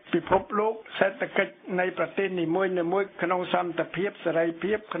កិច្ចពិភពលោកសេដ្ឋកិច្ចនៃប្រទេសនីមួយៗក្នុងសន្តិភាពសេរី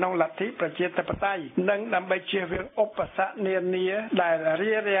ភាពក្នុងលទ្ធិប្រជាធិបតេយ្យនិងដើម្បីជៀសវាងឧបសគ្គនានាដែល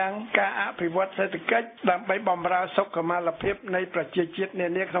រារាំងការអភិវឌ្ឍសេដ្ឋកិច្ចដើម្បីបម្រើសុខុមាលភាពនៃប្រជាជាតិនា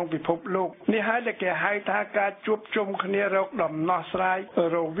នាក្នុងពិភពលោកនេះហើយដែលគេហៅថាការជួបជុំគ្នារកដំណោះស្រាយ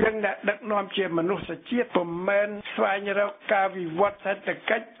រវាងអ្នកដឹកនាំជាមនុស្សជាតិពុំមែនស្វែងរកការវិវត្តសេដ្ឋ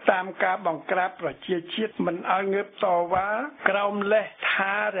កិច្ចតាមការបង្ក្រាបប្រជាជាតិមិនឲ្យងើបតវ៉ាក្រោមលេស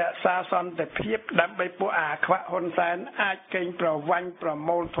ថារក្សាសន្តិភាពដើម្បីពួកអាខ្វាក់ហ៊ុនសែនអាចកេងប្រវ័ញ្ចប្រ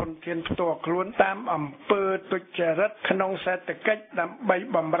មូលធនធានផ្ទាល់ខ្លួនតាមអំពើទុច្ចរិតក្នុងសេដ្ឋកិច្ចដើម្បី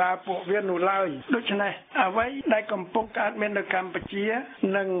បម្រើពួកវានោះឡើយដូច្នេះអ្វីដែលកំពុងកើតមាននៅកម្ពុជា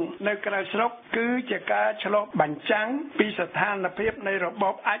និងនៅក្រៅស្រុកគឺជាការឆ្លុះបញ្ចាំងពីស្ថានភាពនៃរប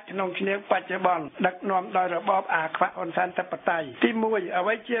បអាចក្នុងឈ្នាងបច្ចុប្បន្នដឹកនាំដោយរបបអាខ្វាក់ហ៊ុនសែនធិបតេយ្យទី1អ្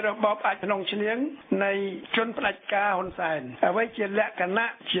វីជារបបអាចក្នុងឈ្នាងនៃជនផ្ដាច់ការហ៊ុនសែនអ្វីជាលក្ខ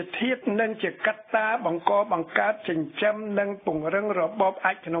ណៈជាធាតុនិងជាកត្តាបង្កបង្កើតចិញ្ចឹមនិងពង្រឹងរបប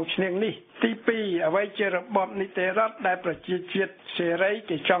អាចក្នុងឈ្នាងនេះទី2អ្វីជារបបនីតិរដ្ឋដែលប្រជាជាតិសេរី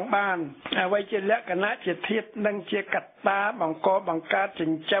គេចង់បានអ្វីជាលក្ខណៈជាធាតុនិងជាកត្តាបង្កបង្កើតចិ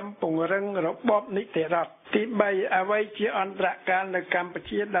ញ្ចឹមពង្រឹងរបបនីតិរដ្ឋទី3អ្វីជាអន្តរកាលនៅកម្ពុ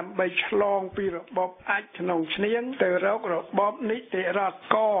ជាដើម្បីឆ្លងពីរបបអាចក្នុងឈ្នាងទៅរករបបនីតិរដ្ឋ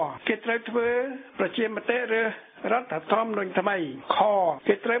កគេត្រូវធ្វើប្រជាមតិឬរដ្ឋធម្មនុញ្ញថ្មីខ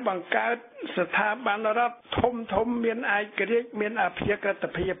គេត្រូវបង្កើតស្ថាប័នរដ្ឋធំមានឯករាជ្យមានអភិក្រិត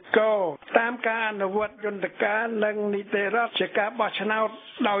ភាពកតាមការអនុវត្តយន្តការនិងនីតិរដ្ឋជាការបោះឆ្នោត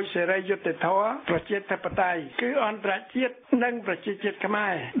ដោយសេរីយុត្តិធម៌ប្រជាធិបតេយ្យគឺអន្តរជាតិនិងប្រជាជាតិខ្មែ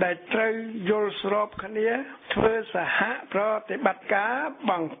រដែលត្រូវយល់ស្របគ្នាធ្វើសហប្រតិបត្តិការ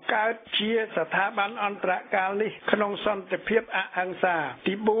បង្កើតជាស្ថាប័នអន្តរកាលនេះក្នុងសន្តិភាពអហិង្សា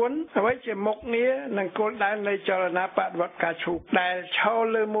ទី4អ្វីជាមុខងារនិងគោលដៅនៃចលនាបដិវត្តការឈូកដែលឈរ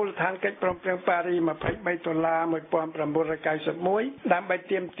លើមូលដ្ឋានកិច្ចព្រមព្រៀងប៉ារី$23,1991ដើម្បី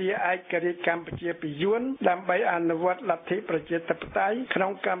ទាមទារឯករាជ្យកម្ពុជាពីយួនដើម្បីអនុវត្តលទ្ធិប្រជាធិបតេយ្យក្នុ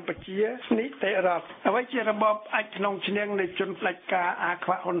ងកម្ពុជានីតិរដ្ឋអ្វីជារបបអាចក្នុងឈ្នាងនៃជនផ្ដាច់ការអាខ្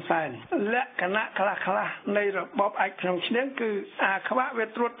វាក់ហ៊ុនសែនលក្ខណៈខ្លះនៃរបបអាចក្នុងឈ្នាងគឺអាខ្វាក់វា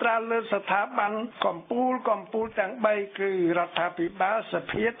ត្រួតត្រាលើស្ថាប័នកម្ពុជាទាំង3គឺរដ្ឋាភិបាលស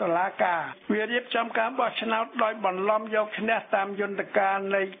ភាតុលាការវារៀបចំការបោះឆ្នោតដោយបន្លំយកឈ្នះតាមយន្តការ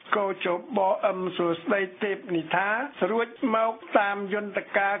នៃកោជបសួស្ដីទេពនិថារួចមកតាមយន្ត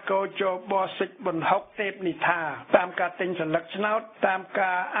ការកោជបសិទ្ធិបន្ហុកទេពនិថាតាមការទិញសន្លឹកឆ្នោតតាម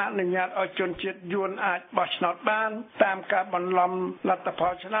ការអនុញ្ញាតឲ្យជនជាតិយួនអាចបោះឆ្នោតបានតាមការបន្លំលទ្ធផ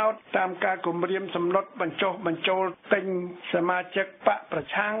លឆ្នោតតាមការគម្រាមសំណុតបញ្ចុះបញ្ចូលទិញសមាជិកបកប្រ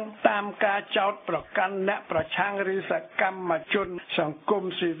ឆាំងតាមការចោទប្រកាន់អ្នកប្រឆាំងឬសកម្មជនសង្គម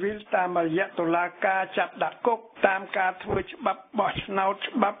ស៊ីវិលតាមរយៈតុលាការចាប់ដាក់គុកតាមការធ្វើច្បាប់បោះឆ្នោត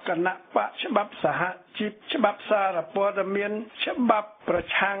ច្បាប់គណៈបកច្បាប់សហជីពច្បាប់សារព័ត៌មានច្បាប់ប្រ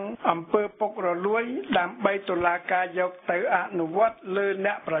ឆាំងអំពើពុករលួយដើម្បីតុលាការយកទៅអនុវត្តលើ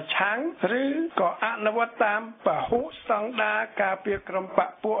អ្នកប្រឆាំងឬក៏អនុវត្តតាមពហុស្តង់ដារការពារក្រុមបក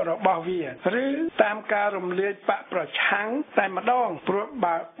ពួករបស់វាឬតាមការរំលាយបកប្រឆាំងតែម្ដងព្រោះ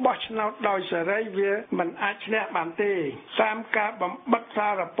បើបោះឆ្នោតដោយសេរីវាមិនអាចឈ្នះបានទេតាមការបំបិទសា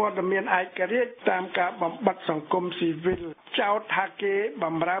រព័ត៌មានឯករាជ្យតាមការបំបិទសង្គមស៊ីវិលចោទថាគេ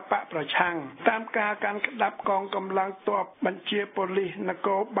បំរើបកប្រឆាំងតាមការកាន់ក្តាប់កងកម្លាំងទ័ពបញ្ជាប៉ូលីសនគ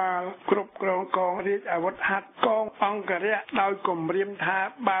របាលគ្រប់គ្រងកងរាជអាវុធហត្ថកងអង្គរៈដោយគម្រាមថា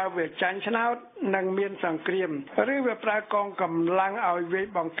បើវាចាញ់ឆ្នោតនឹងមានសង្គ្រាមឬវាប្រើកងកម្លាំងឲ្យវាយ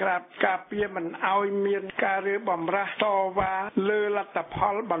បង្ក្រាបការពារមិនឲ្យមានការរើបំរាស់តវ៉ាលើលទ្ធផ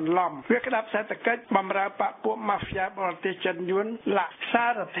លបន្លំវាក្តាប់សេដ្ឋកិច្ចបំរើបកពួកម៉ាហ្វ្យាបរទេសចិនយួនលក្ខសា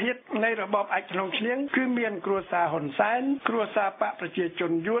រធាតុនៃរបបអាចក្នុងឈ្នាងគឺមានគ្រួសារហ៊ុនសែនគ្រួសារបកប្រជាជ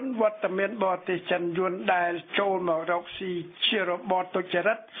នយួនវត្តមានបរទេសចិនយួនដែលចូលមករកស៊ីជារបបទុច្ច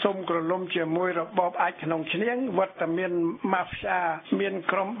រិតសុំក្រឡុំជាមួយរបបអាចក្នុងឈ្នាងវត្តមានម៉ាហ្វ្យាមាន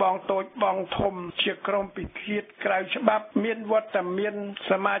ក្រុមបងតូចបងធំជាក្រុមពិឃាតក្រៅច្បាប់មានវត្តមាន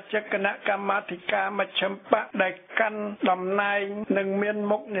សមាជិកគណៈកម្មាធិការមជ្ឈិមបកដែលក កាន់តំណែងនិងមាន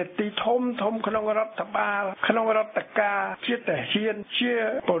មុខនេតិធំក្នុងរដ្ឋបាលក្នុងរដ្ឋការជាទាហានជា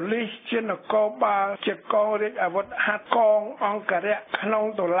ប៉ូលីសជានគរបាលជាកងរាជអាវុធហត្ថកងអង្គរៈក្នុង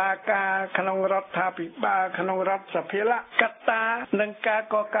តុលាការក្នុងរដ្ឋាភិបាលក្នុងរដ្ឋសភាកត្តានិងការ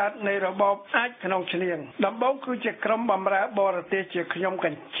កកើតនៃរបបអាចក្នុងឈ្នាងដំបូងគឺជាក្រុមបម្រើបរទេសជាខ្ញុំក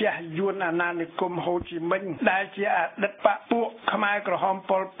ញ្ជះយួនអាណានិគមហូជីមិញដែលជាអតីតបពួកខ្មែរក្រហម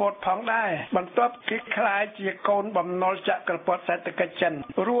ប៉ុលពតផងដែរបន្ទាប់គេខ្លាយជាកូនបំណុលចក្រពត្តិសេដ្ឋកិច្ចចិន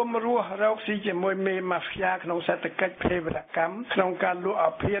រួមរស់រកស៊ីជាមួយមេម៉ាហ្វ្យាក្នុងសេដ្ឋកិច្ចភេរវកម្មក្នុងការលក់អ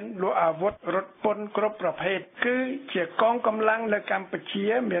ភិនលក់អាវុធរថពន្ធគ្រប់ប្រភេទគឺជាកងកម្លាំងនៅកម្ពុជា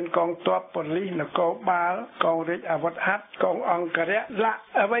មានកងទ័ពប៉ូលីសនគរបាលកងរាជអាវុធហត្ថកងអង្គរៈ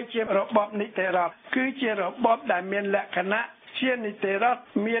អ្វីជារបបនីតិរដ្ឋគឺជារបបដែលមានលក្ខណៈជានីតិរដ្ឋ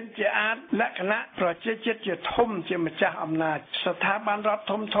មានជាអាចលក្ខណៈប្រជាជាតិជាធំជាម្ចាស់អំណាចស្ថាប័នរដ្ឋ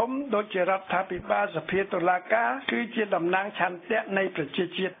ធំដូចជារដ្ឋាភិបាលសភាតុលាការគឺជាតំណាងឆន្ទៈនៃប្រជា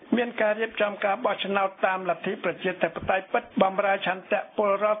ជាតិមានការរៀបចំការបោះឆ្នោតតាមលទ្ធិប្រជាធិបតេយ្យពិតបម្រើឆន្ទៈព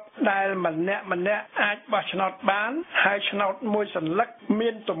លរដ្ឋដែលម្នាក់អាចបោះឆ្នោតបានហើយឆ្នោតមួយសន្លឹកមា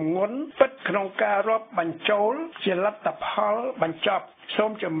នទម្ងន់ពិតក្នុងការរាប់បញ្ចូលជាលទ្ធផលបញ្ចប់សូ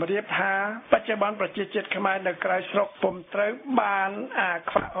មជម្រាបថាបច្ចុប្បន្នប្រជាជាតិខ្មែរនៅក្រៅស្រុកពុំត្រូវបានអា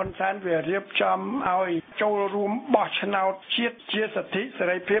ខ្វាក់ហ៊ុនសែនវារៀបចំឲ្យចូលរួមបោះឆ្នោតជាតិជាសិទ្ធិសេ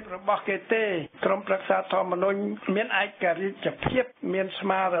រីភាពរបស់គេទេក្រមប្រឹក្សាធម្មនុញ្ញមានឯករាជ្យភាពមានស្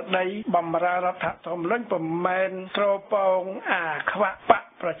មារតីបម្រើរដ្ឋធម្មនុញ្ញពុំមែនត្រពងអាខ្វាក់បក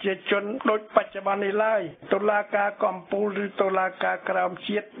ប្រជាជនដូចបច្ចុប្បន្ននេះឡើយតុលាការកំពូលឬតុលាការក្រោម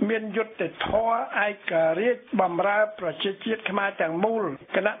ជាតិមានយុត្តិធម៌ឯករាជ្យបម្រើប្រជាជាតិខ្មែរទាំងមូល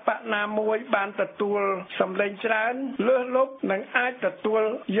គណៈបកណាមួយបានទទួលសម្លេងច្រើនលើសលប់និងអាចទទួល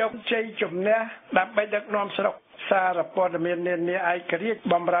យកជ័យជំនះដើម្បីដឹកនាំស្រុកសារព័ត៌មាននានាឯករាជ្យ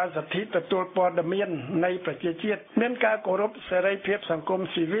បម្រើសិទ្ធិទទួលព័ត៌មាននៃប្រជាជាតិមានការគោរពសេរីភាពសង្គម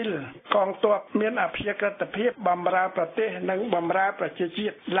ស៊ីវិលកងទ័ពមានអព្យាក្រឹតភាពបម្រើប្រទេសនិងបម្រើប្រជាជា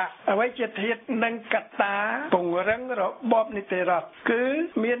តិអ្វីជាធាតុនិងកត្តាពង្រឹងរបបនីតិរដ្ឋគឺ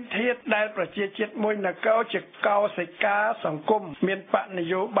មានធាតុដែលប្រជាជាតិមួយនគរជាកោសិកាសង្គមមានបកន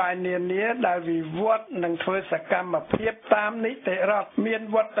យោបាយនានាដែលវិវត្តនិងធ្វើសកម្មភាពតាមនីតិរដ្ឋមាន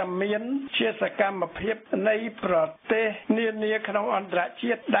វត្តមានជាសកម្មភាពនៃប្រទេសនានាក្នុងអន្តរ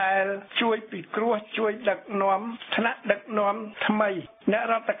ជាតិដែលជួយពិគ្រោះជួយដឹកនាំថ្នាក់ដឹកនាំថ្មីអ្នក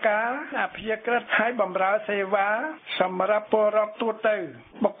រដ្ឋការអភិក្រិតឲ្យបម្រើសេវាសម្រាប់ពលរដ្ឋទូទៅ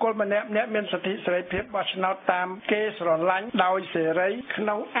បុគ្គលម្នាក់មានសិទ្ធិសេរីភាពបោះឆ្នោតតាមគេស្រឡាញ់ដោយសេរីក្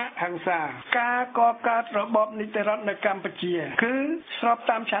នុងអហិង្សាការកកើតរបបនីតិរដ្ឋនៅកម្ពុជាគឺស្រប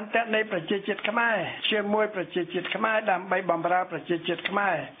តាមឆន្ទៈនៃប្រជាជាតិខ្មែរជាមួយប្រជាជាតិខ្មែរដើម្បីបម្រើប្រជាជាតិខ្មែ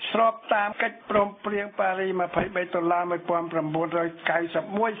រស្របតាមកិច្ចព្រមព្រៀងប៉ារី23ដុល្លារ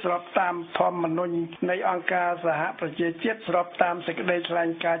1991ស្របតាមធម្មនុញ្ញនៃអង្គការសហប្រជាជាតិស្របតាមសេចក្តីថ្លែង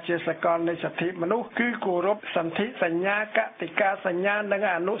ការណ៍ជាសកលនៃសិទ្ធិមនុស្សគឺគោរពសន្ធិសញ្ញាកតិកាសញ្ញានិង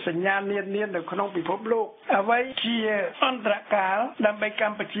អនុសញ្ញានានានៅក្នុងពិភពលោកអ្វីជាអន្តរកាលដើម្បីក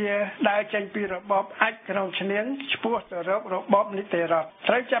ម្ពុជាដើរចេញពីរបបអាចក្នុងឈ្នាងឆ្ពោះទៅរករបបនីតិរដ្ឋ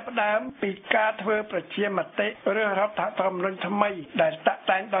ត្រូវចាប់ផ្ដើមពីការធ្វើប្រជាមតិឬរដ្ឋធម្មនុញ្ញថ្មីដែលតាក់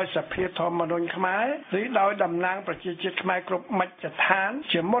តែងដោយសភាធម្មនុញ្ញខ្មែរឬដោយតំណាងប្រជាជាតិខ្មែរគ្រប់មជ្ឈដ្ឋាន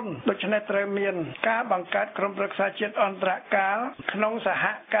ជាមុនដូច្នេះត្រូវមានការបង្កើតក្រុមប្រឹក្សាជាតិអន្តរកាលក្នុងសហ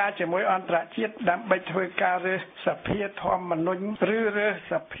ការជាមួយអន្តរជាតិដើម្បីធ្វើការរើសសភាធម្មនុញ្ញឬរើ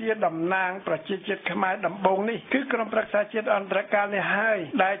សសភាតំណាងប្រជាជាតិខ្មែរដំបូងនេះគឺក្រុមប្រឹក្សាជាតិអន្តរកាលនេះហើយ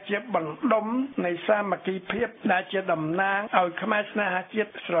ដែលជាបណ្ដុំនៃសាមគ្គីភាពដែលជាតំណាងឲ្យខ្មែរស្នេហាជាតិ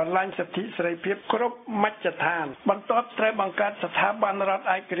ស្រឡាញ់សិទ្ធិសេរីភាពគ្រប់មជ្ឈដ្ឋានបន្ទាប់ត្រូវបង្កើតស្ថាប័នរដ្ឋ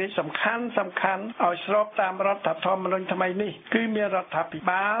ឯករាជ្យសំខាន់ឲ្យស្របតាមរដ្ឋធម្មនុញ្ញថ្មីនេះគឺមានរដ្ឋាភិ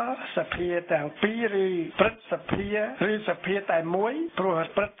បាលសភាទាំងពីរឬព្រឹទ្ធសភាឬសភាតែមួយព្រោះ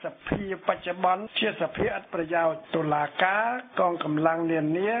ព្រឹទ្ធសភាបច្ចុប្បន្នជាសភាឥតប្រយោជន៍តុលាការកងកម្លាំងនា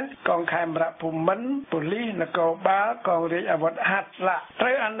នាកងខេមរភូមិន្ទប៉ូលីសនគរបាលកងរាជអាវុធហត្ថត្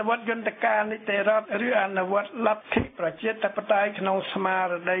រូវអនុវត្តយន្តការនីតិរដ្ឋឬអនុវត្តលទ្ធិប្រជាធិបតេយ្យក្នុងស្មា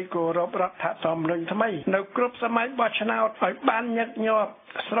រតីគោរពរដ្ឋធម្មនុញ្ញថ្មីនៅគ្រប់សម័យបោះឆ្នោតឲ្យបានញឹកញាប់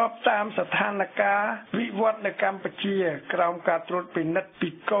ស្របតាមស្ថានភាពវិវត្តនៅកម្ពុជាក្រោមការត្រួតពិនិត្យពី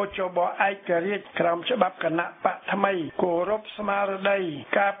កោជបឯករាជ្យក្រោមច្បាប់គណៈបកថ្មីគោរពស្មា រតី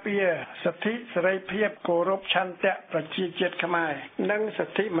ការពារសិទ្ធិសេរីភាពគោរពឆន្ទៈប្រជាជាតិខ្មែរនិងសិ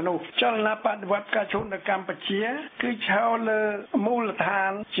ទ្ធិមនុស្សចលនាបដិវត្តការជួបនៅកម្ពុជាគឺឈរលើមូលដ្ឋា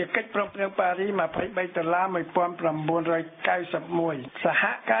នជាកិច្ចព្រមព្រៀងប៉ារីស$23,1991សហ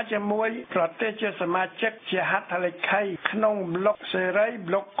ការជាមួយប្រទេសជាសមាជិកជាហត្ថលេខីក្នុងប្លុកសេរី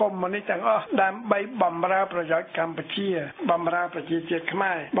ប្លុកកុម្មុយនីសទាំងអស់ដើម្បីបម្រើប្រយោជន៍កម្ពុជាបម្រើប្រជាជាតិខ្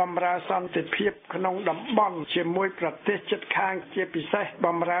មែរបម្រើសន្តិភាពក្នុងតំបន់ជាមួយប្រទេសជិតខាងជាពិសេសប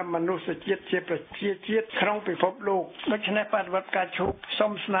ម្រើមនុស្សជាតិជាប្រជាជាតិក្នុងពិភពលោកដូច្នេះបដិវត្តការឈូកសូ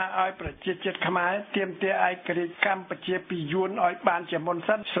មស្នើឲ្យប្រជាជាតិខ្មែរទាមទារឯករាជ្យកម្ពុជាពីយួនឲ្យបានជាមុន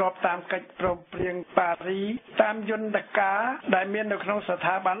សិនស្របតាមកិច្ចព្រមព្រៀងប៉ារីសតាមយន្តការដែលមាននៅក្នុងស្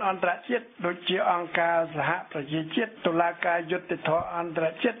ថាប័នអន្តរជាតិដូចជាអង្គការសហប្រជាជាតិតុលាការយុត្តិធម៌អន្តរ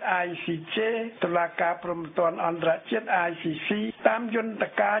ជាតិ ICJ តុលាការព្រហ្មទណ្ឌអន្តរជាតិ ICC តាមយន្ត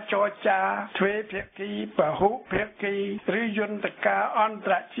ការចរចាទ្វេភាគីពហុភាគីឬយន្តការអន្ត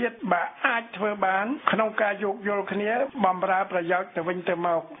រជាតិបើអាចធ្វើបានក្នុងការយោគយល់គ្នាបម្រើប្រយោជន៍ទៅវិញទៅម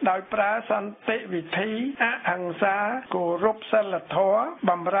កដោយប្រើសន្តិវិធីអហិង្សាគោរពសិលធម៌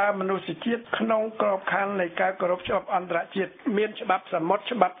បម្រើមនុស្សជាតិក្នុងក្របខ័ណ្ឌនៃការគោរពច្បាប់អន្តរជាតិមានច្បាប់សមុទ្រ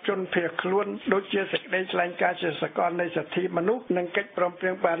ច្បាប់ជនភៀសខ្លួនដូចជាសេចក្តីថ្លែងការណ៍ជាសកលនៃសិទ្ធិមនុស្សនិងកិច្ចព្រមព្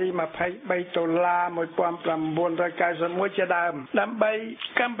រៀងប៉ារីស$23,1991ជាដើមដើម្បី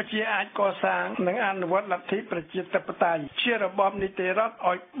កម្ពុជាអាចកសាងនិងអនុវត្តលទ្ធិប្រជាធិបតេយ្យជារបបនីតិរដ្ឋ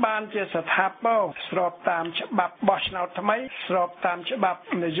ឲ្យបានជាស្ថាពរស្របតាមច្បាប់បោះឆ្នោតថ្មីស្របតាមច្បាប់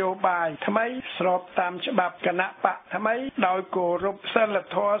នយោបាយថ្មីស្របតាមច្បាប់គណៈបកថ្មីដោយគោរពសិល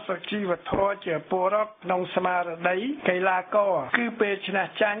ធម៌សុជីវធម៌ជាពលរដ្ឋក្នុងស្មារតីកីឡាករគឺពេលឈ្នះ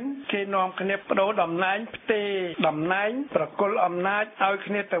ចាញ់គេនាំគ្នាបដូរតំណែងផ្ទេរតំណែងប្រគល់អំណាចឲ្យ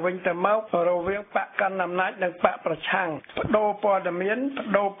គ្នាទៅវិញទៅមករវាងបកកណ្ដាលអំណាចនិងបកប្រឆាំងបដូរព័ត៌មានប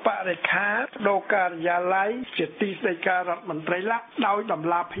ដូរបរិក្ខារបដូរការិយាល័យជាទីស្តីការរដ្ឋមន្ត្រីលក្ខដោយតម្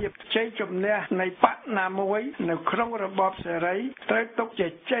លាភាពជ័យជំនះនៃបកណាមួយនៅក្នុងរបបសេរីត្រូវទុកជា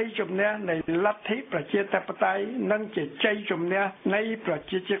ជ័យជំនះនៃលទ្ធិប្រជាធិបតេយ្យនិងជាជ័យជំនះនៃប្រ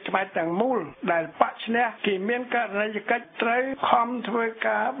ជាជាតិខ្មែរទាំងមូលដែលបកឈ្នះគេមានករណីយកិច្ចត្រូវខំធ្វើ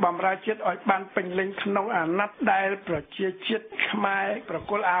ការបម្រើជាតិឲ្យបានពេញលេញក្នុងអាណត្តិដែលប្រជាជាតិខ្មែរប្រ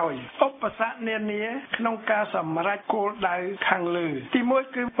គល់ឲ្យឧបសគ្គនានាក្នុងការសម្រេចគោលដៅខាងលើទី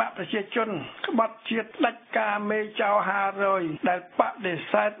1គឺបកប្រជាជនក្បត់ជាតិដាច់ការមេចៅ500ដែលបដិ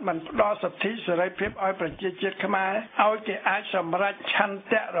សេធមិនផ្ដល់សិទ្ធិសេរីភាពឲ្យប្រជាជាតិខ្មែរឲ្យគេអាចសម្រេចឆន្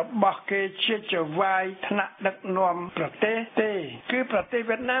ទៈរបស់គេជាចវាយថ្នាក់ដឹកនាំប្រទេសទេគឺប្រទេស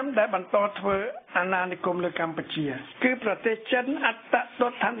វៀតណាមដែលបន្តធ្វើអាណានិគមលើកម្ពុជាគឺប្រទេសចិនអត្តត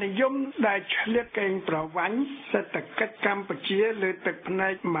ថនិយមដែលឆ្លៀតកេងប្រវ័ញ្ចសេដ្ឋកិច្ចកម្ពុជាលើទឹកភ្នែ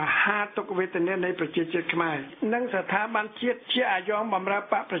កមហាទុក្ខវេទនានៃប្រជាជាតិខ្មែរនិងស្ថាប័នជាតិជាអាយ៉ងបម្រើ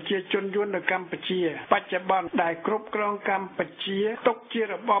បកប្រជាជនយួននៅកម្ពុជាបច្ចុប្បន្នដែលគ្រប់គ្រងកម្ពុជាទុកជា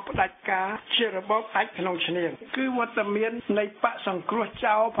របបផ្ដាច់ការជារបបអាចក្នុងឈ្នាងគឺវត្តមាននៃបកសង្គ្រោះ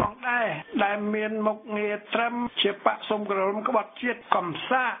ចោលផងដែរដែលមានមុខងារត្រឹមជាបកសុំក្រលំក្បត់ជាតិកំ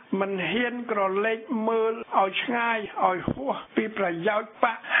សាកមិនហ៊ានក្រឡេកមើលឲ្យឆ្ងាយឲ្យហួសពីប្រយោជន៍ប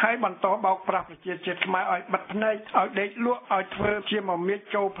កហើយបន្តបោកប្រាស់ប្រជាជាតិខ្មែរឲ្យបិទភ្នែកឲ្យដេកលក់ឲ្យធ្វើជាមមាញ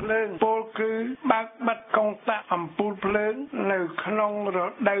ចូលភ្លើងពោលគឺបើកបិទកុងតាក់អំពូលភ្លើងនៅក្នុងរ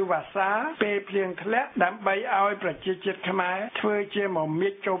ដូវវស្សាពេលភ្លៀងធ្លាក់ដើម្បីឲ្យប្រជាជាតិខ្មែរធ្វើជាមមា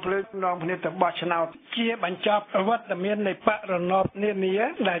ញចូលភ្លើងនាំគ្នាទៅបោះឆ្នោតជាបញ្ចប់វត្តមាននៃបករណបនានា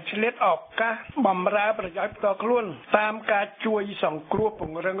ដែលឆ្លៀតឱកាសបម្រើប្រយោជន៍ផ្ទាល់ខ្លួនតាមការជួយសង្គ្រោះព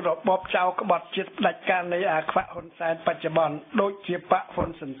ង្រឹងរបបចៅក្បត់ជាតិផ្ដាច់ការនៃអាខ្វាក់ហ៊ុនសែនបច្ចុប្បន្នដូចជាបកហ៊ុន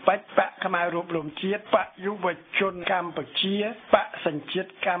ស៊ិនប៉ិចបកខ្មែររួបរวมជាតិបកយុវជនកម្ពុជាបកសញ្ជាតិ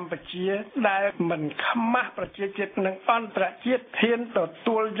កម្ពុជាដែលមិនខ្មាស់ប្រជាជាតិនិងអន្តរជាតិហ៊ានទ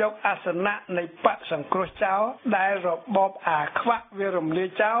ទួលយកអាសនៈនៃបកសង្គ្រោះចោលដែលរបបអាខ្វាក់វារំលាយ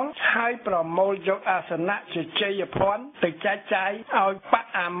ចោលហើយប្រមូលយកអាសនៈជាជ័យភ័ណ្ឌទៅចែកចាយឲ្យបក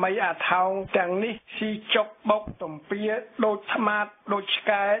អាមីអាថោងទាំងនេះស៊ីចុកបុកទំពាដូចថ្មាតដូចឆ្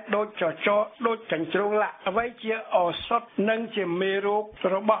កែដូចចចកដូចកញ្ជ្រោងលាក់អ្វីជាឱសថនិងជាមេរោគ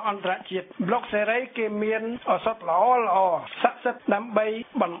របស់អន្តរជាតិប្លុកសេរីគេមានឱសថល្អស័ក្តិសិទ្ធិដើម្បី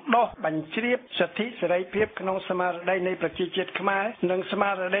បណ្ដោះបញ្ជ្រាបសិទ្ធិសេរីភាពក្នុងស្មារតីនៃប្រជាជាតិខ្មែរនិងស្មា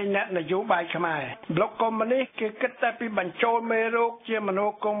រតីអ្នកនយោបាយខ្មែរប្លុកកុម្មុយនីសគេគិតតែពីបញ្ចូលមេរោគជាមនោ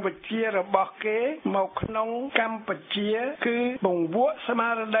គមវិជ្ជារបស់គេមកក្នុងកម្ពុជាគឺបង្វក់ស្មា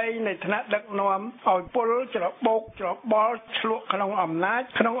រតីនៃថ្នាក់ដឹកនាំឲ្យពលច្របូកច្របល់ឆ្លក់ក្នុងអំណាច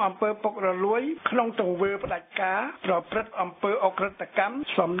ក្នុងអំពើពុករលួយក្នុងទង្វើផ្ដាច់ការប្រព្រឹត្តអំពើអក្រិត តកម្ម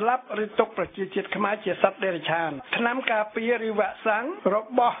សម្លាប់ឬទុកប្រជាជាតិខ្មែរជាសត្វដេរឆានថ្នាំការពារឬវ៉ាក់សាំងរ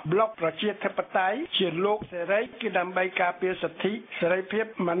បស់ប្លុកប្រជាធិបតេយ្យជាលោកសេរីគឺដើម្បីការពារសិទ្ធិសេរីភាព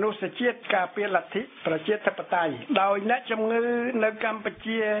មនុស្សជាតិការពារលទ្ធិប្រជាធិបតេយ្យដោយអ្នកជំងឺនៅកម្ពុ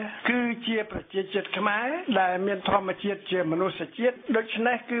ជាគឺជាប្រជាជាតិខ្មែរដែលមានធម្មជាតិជាមនុស្សជាតិដូច្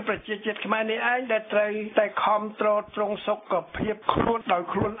នេះគឺប្រជាជាតិខ្មែរនេះឯងដែលត្រូវតែខំត្រង់សុខភាពខ្លួនដោយ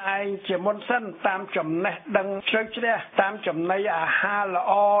ខ្លួនឯងជាមុនសិនតាមចំណេះដឹងជ្រៅជ្រះតាមចំណីអាហារល្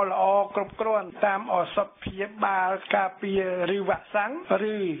អគ្រប់គ្រាន់តាមឱសថព្យាបាលការពារឬវ៉ាក់សាំង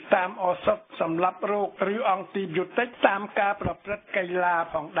ឬតាមឱសថសម្រាប់រោគឬអង់ទីប៊ីតិកតាមការប្រព្រឹត្តកីឡា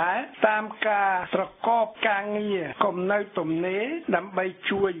ផងដែរតាមការប្រកបការងារគំនៅទំនេរដើម្បី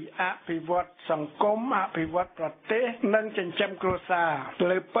ជួយអភិវឌ្ឍសង្គមអភិវឌ្ឍប្រទេសនិងចិញ្ចឹមគ្រួសារ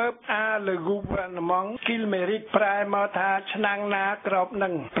លើពើបle gouvernement qu'il mérite ប្រែមកថាឆ្នាំណាក្របនឹ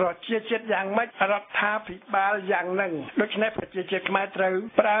ងប្រជាជាតិយ៉ាងម៉េចរដ្ឋាភិបាលយ៉ាងនឹងដូច្នេះប្រជាជាតិខ្មែរត្រូវ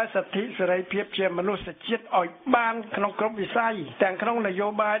ប្រើសិទ្ធិសេរីភាពជាមនុស្សជាតិឲ្យបានក្នុងគ្រប់វិស័យទាំងក្នុងនយោ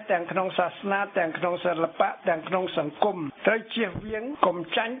បាយទាំងក្នុងសាសនាទាំងក្នុងសិល្បៈទាំងក្នុងសង្គមត្រូវជៀសវាងកុំ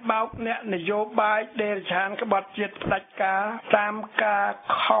ចាញ់បោកអ្នកនយោបាយដេរឆានក្បត់ជាតិផ្ដាច់ការតាមការ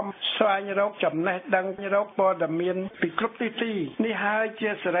ខំស្វែងរកចំណេះដឹងរកព័ត៌មានពីគ្រប់ទិសទីនេះហើយជា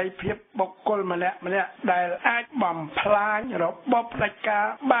សេរីភាពបុគ្គលម្នាក់ដែលអាចបំផ្លាញរបបផ្ដាច់ការ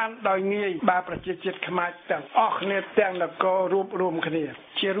បានដោយងាយបើប្រជាជាតិខ្មែរទាំងអស់គ្នាទាំងនគររួបរวมគ្នា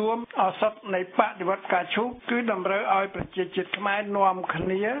ជារួមឱសថនៃបដិវត្តការឈូកគឺតម្រូវឲ្យប្រជាជាតិខ្មែរនាំគ្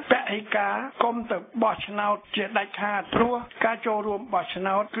នាពហិការកុំទៅបោះឆ្នោតជាដាច់ខាតព្រោះការចូលរួមបោះឆ្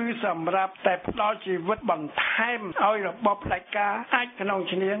នោតគឺសម្រាប់តែផ្ដល់ជីវិតបន្ថែមឲ្យរបបផ្ដាច់ការអាចក្នុង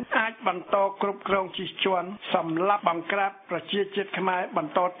ឈ្នាងអាចបន្តគ្រប់គ្រងជិះជាន់សម្រាប់បង្ក្រាបប្រជាជាតិខ្មែរប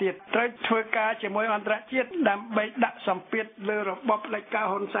ន្តទៀតត្រូវធ្វើការជាមួយអន្តរជាតិដើម្បីដាក់សម្ពាធលើរបបផ្ដាច់ការ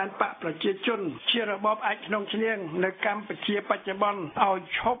ហ៊ុនសែនបកប្រជាជនជារបបអាចក្នុងឈ្នាងនៅកម្ពុជាបច្ចុប្បន្នឲ្យ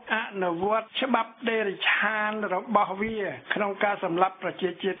ឈប់អនុវត្តច្បាប់ដេរឆានរបស់វាក្នុងការសម្លាប់ប្រជា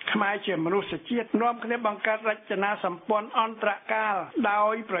ជាតិខ្មែរជាមនុស្សជាតិនាំគ្នាបង្កើតរចនាសម្ព័ន្ធអន្តរកាលដោ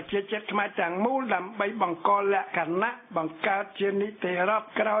យប្រជាជាតិខ្មែរទាំងមូលដើម្បីបង្កលក្ខណៈបង្កើតជានីតិរដ្ឋ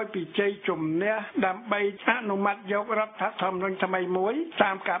ក្រោយពីជ័យជំនះដើម្បីអនុម័តយករដ្ឋធម្មនុញ្ញថ្មីមួយ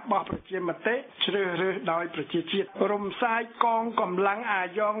តាមការបោះប្រជាមតិជ្រើសរើសដោយប្រជាជាតិរំសាយកងកម្លាំងអា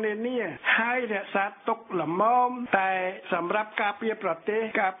យ៉ងនានាហើយរក្សាទុកល្មមតែសម្រាប់ការពារប្រទេស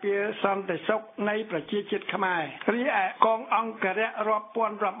ការពារសន្តិសុខនៃប្រជាជាតិខ្មែររីឯកងអង្គរៈរាប់ពា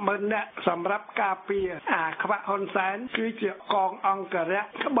ន់រាប់ម៉ឺននាក់សម្រាប់ការពារអាខ្វាក់ហ៊ុនសែនគឺជាកងអង្គរៈ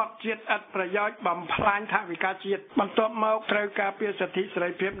ក្បត់ជាតិឥតប្រយោជន៍បំផ្លាញថវិកាជាតិបន្ទាប់មកត្រូវការពារសិទ្ធិសេ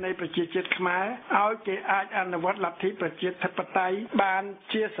រីភាពនៃប្រជាជាតិខ្មែរឲ្យគេអាចអនុវត្តលទ្ធិប្រជាធិបតេយ្យបាន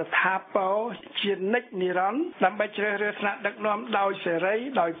ជាស្ថាពរជានិច្ចនិរន្តរ៍ដើម្បីជ្រើសរើសថ្នាក់ដឹកនាំដោយសេរី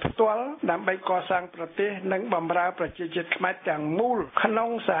ដោយផ្ទាល់ដើម្បីកសាងប្រទេសនិងបម្រើប្រជាជាតិខ្មែរទាំងមូលក្នុង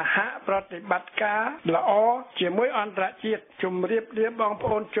សហប្រតិបត្តិការល្អជាមួយអន្តរជាតិជម្រាបលាបងប្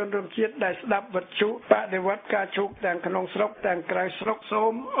អូនជនរួមជាតិដែលស្ដាប់វិទ្យុបដិវត្តការជោគទាំងក្នុងស្រុកទាំងក្រៅស្រុកសូ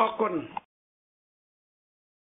មអរគុណ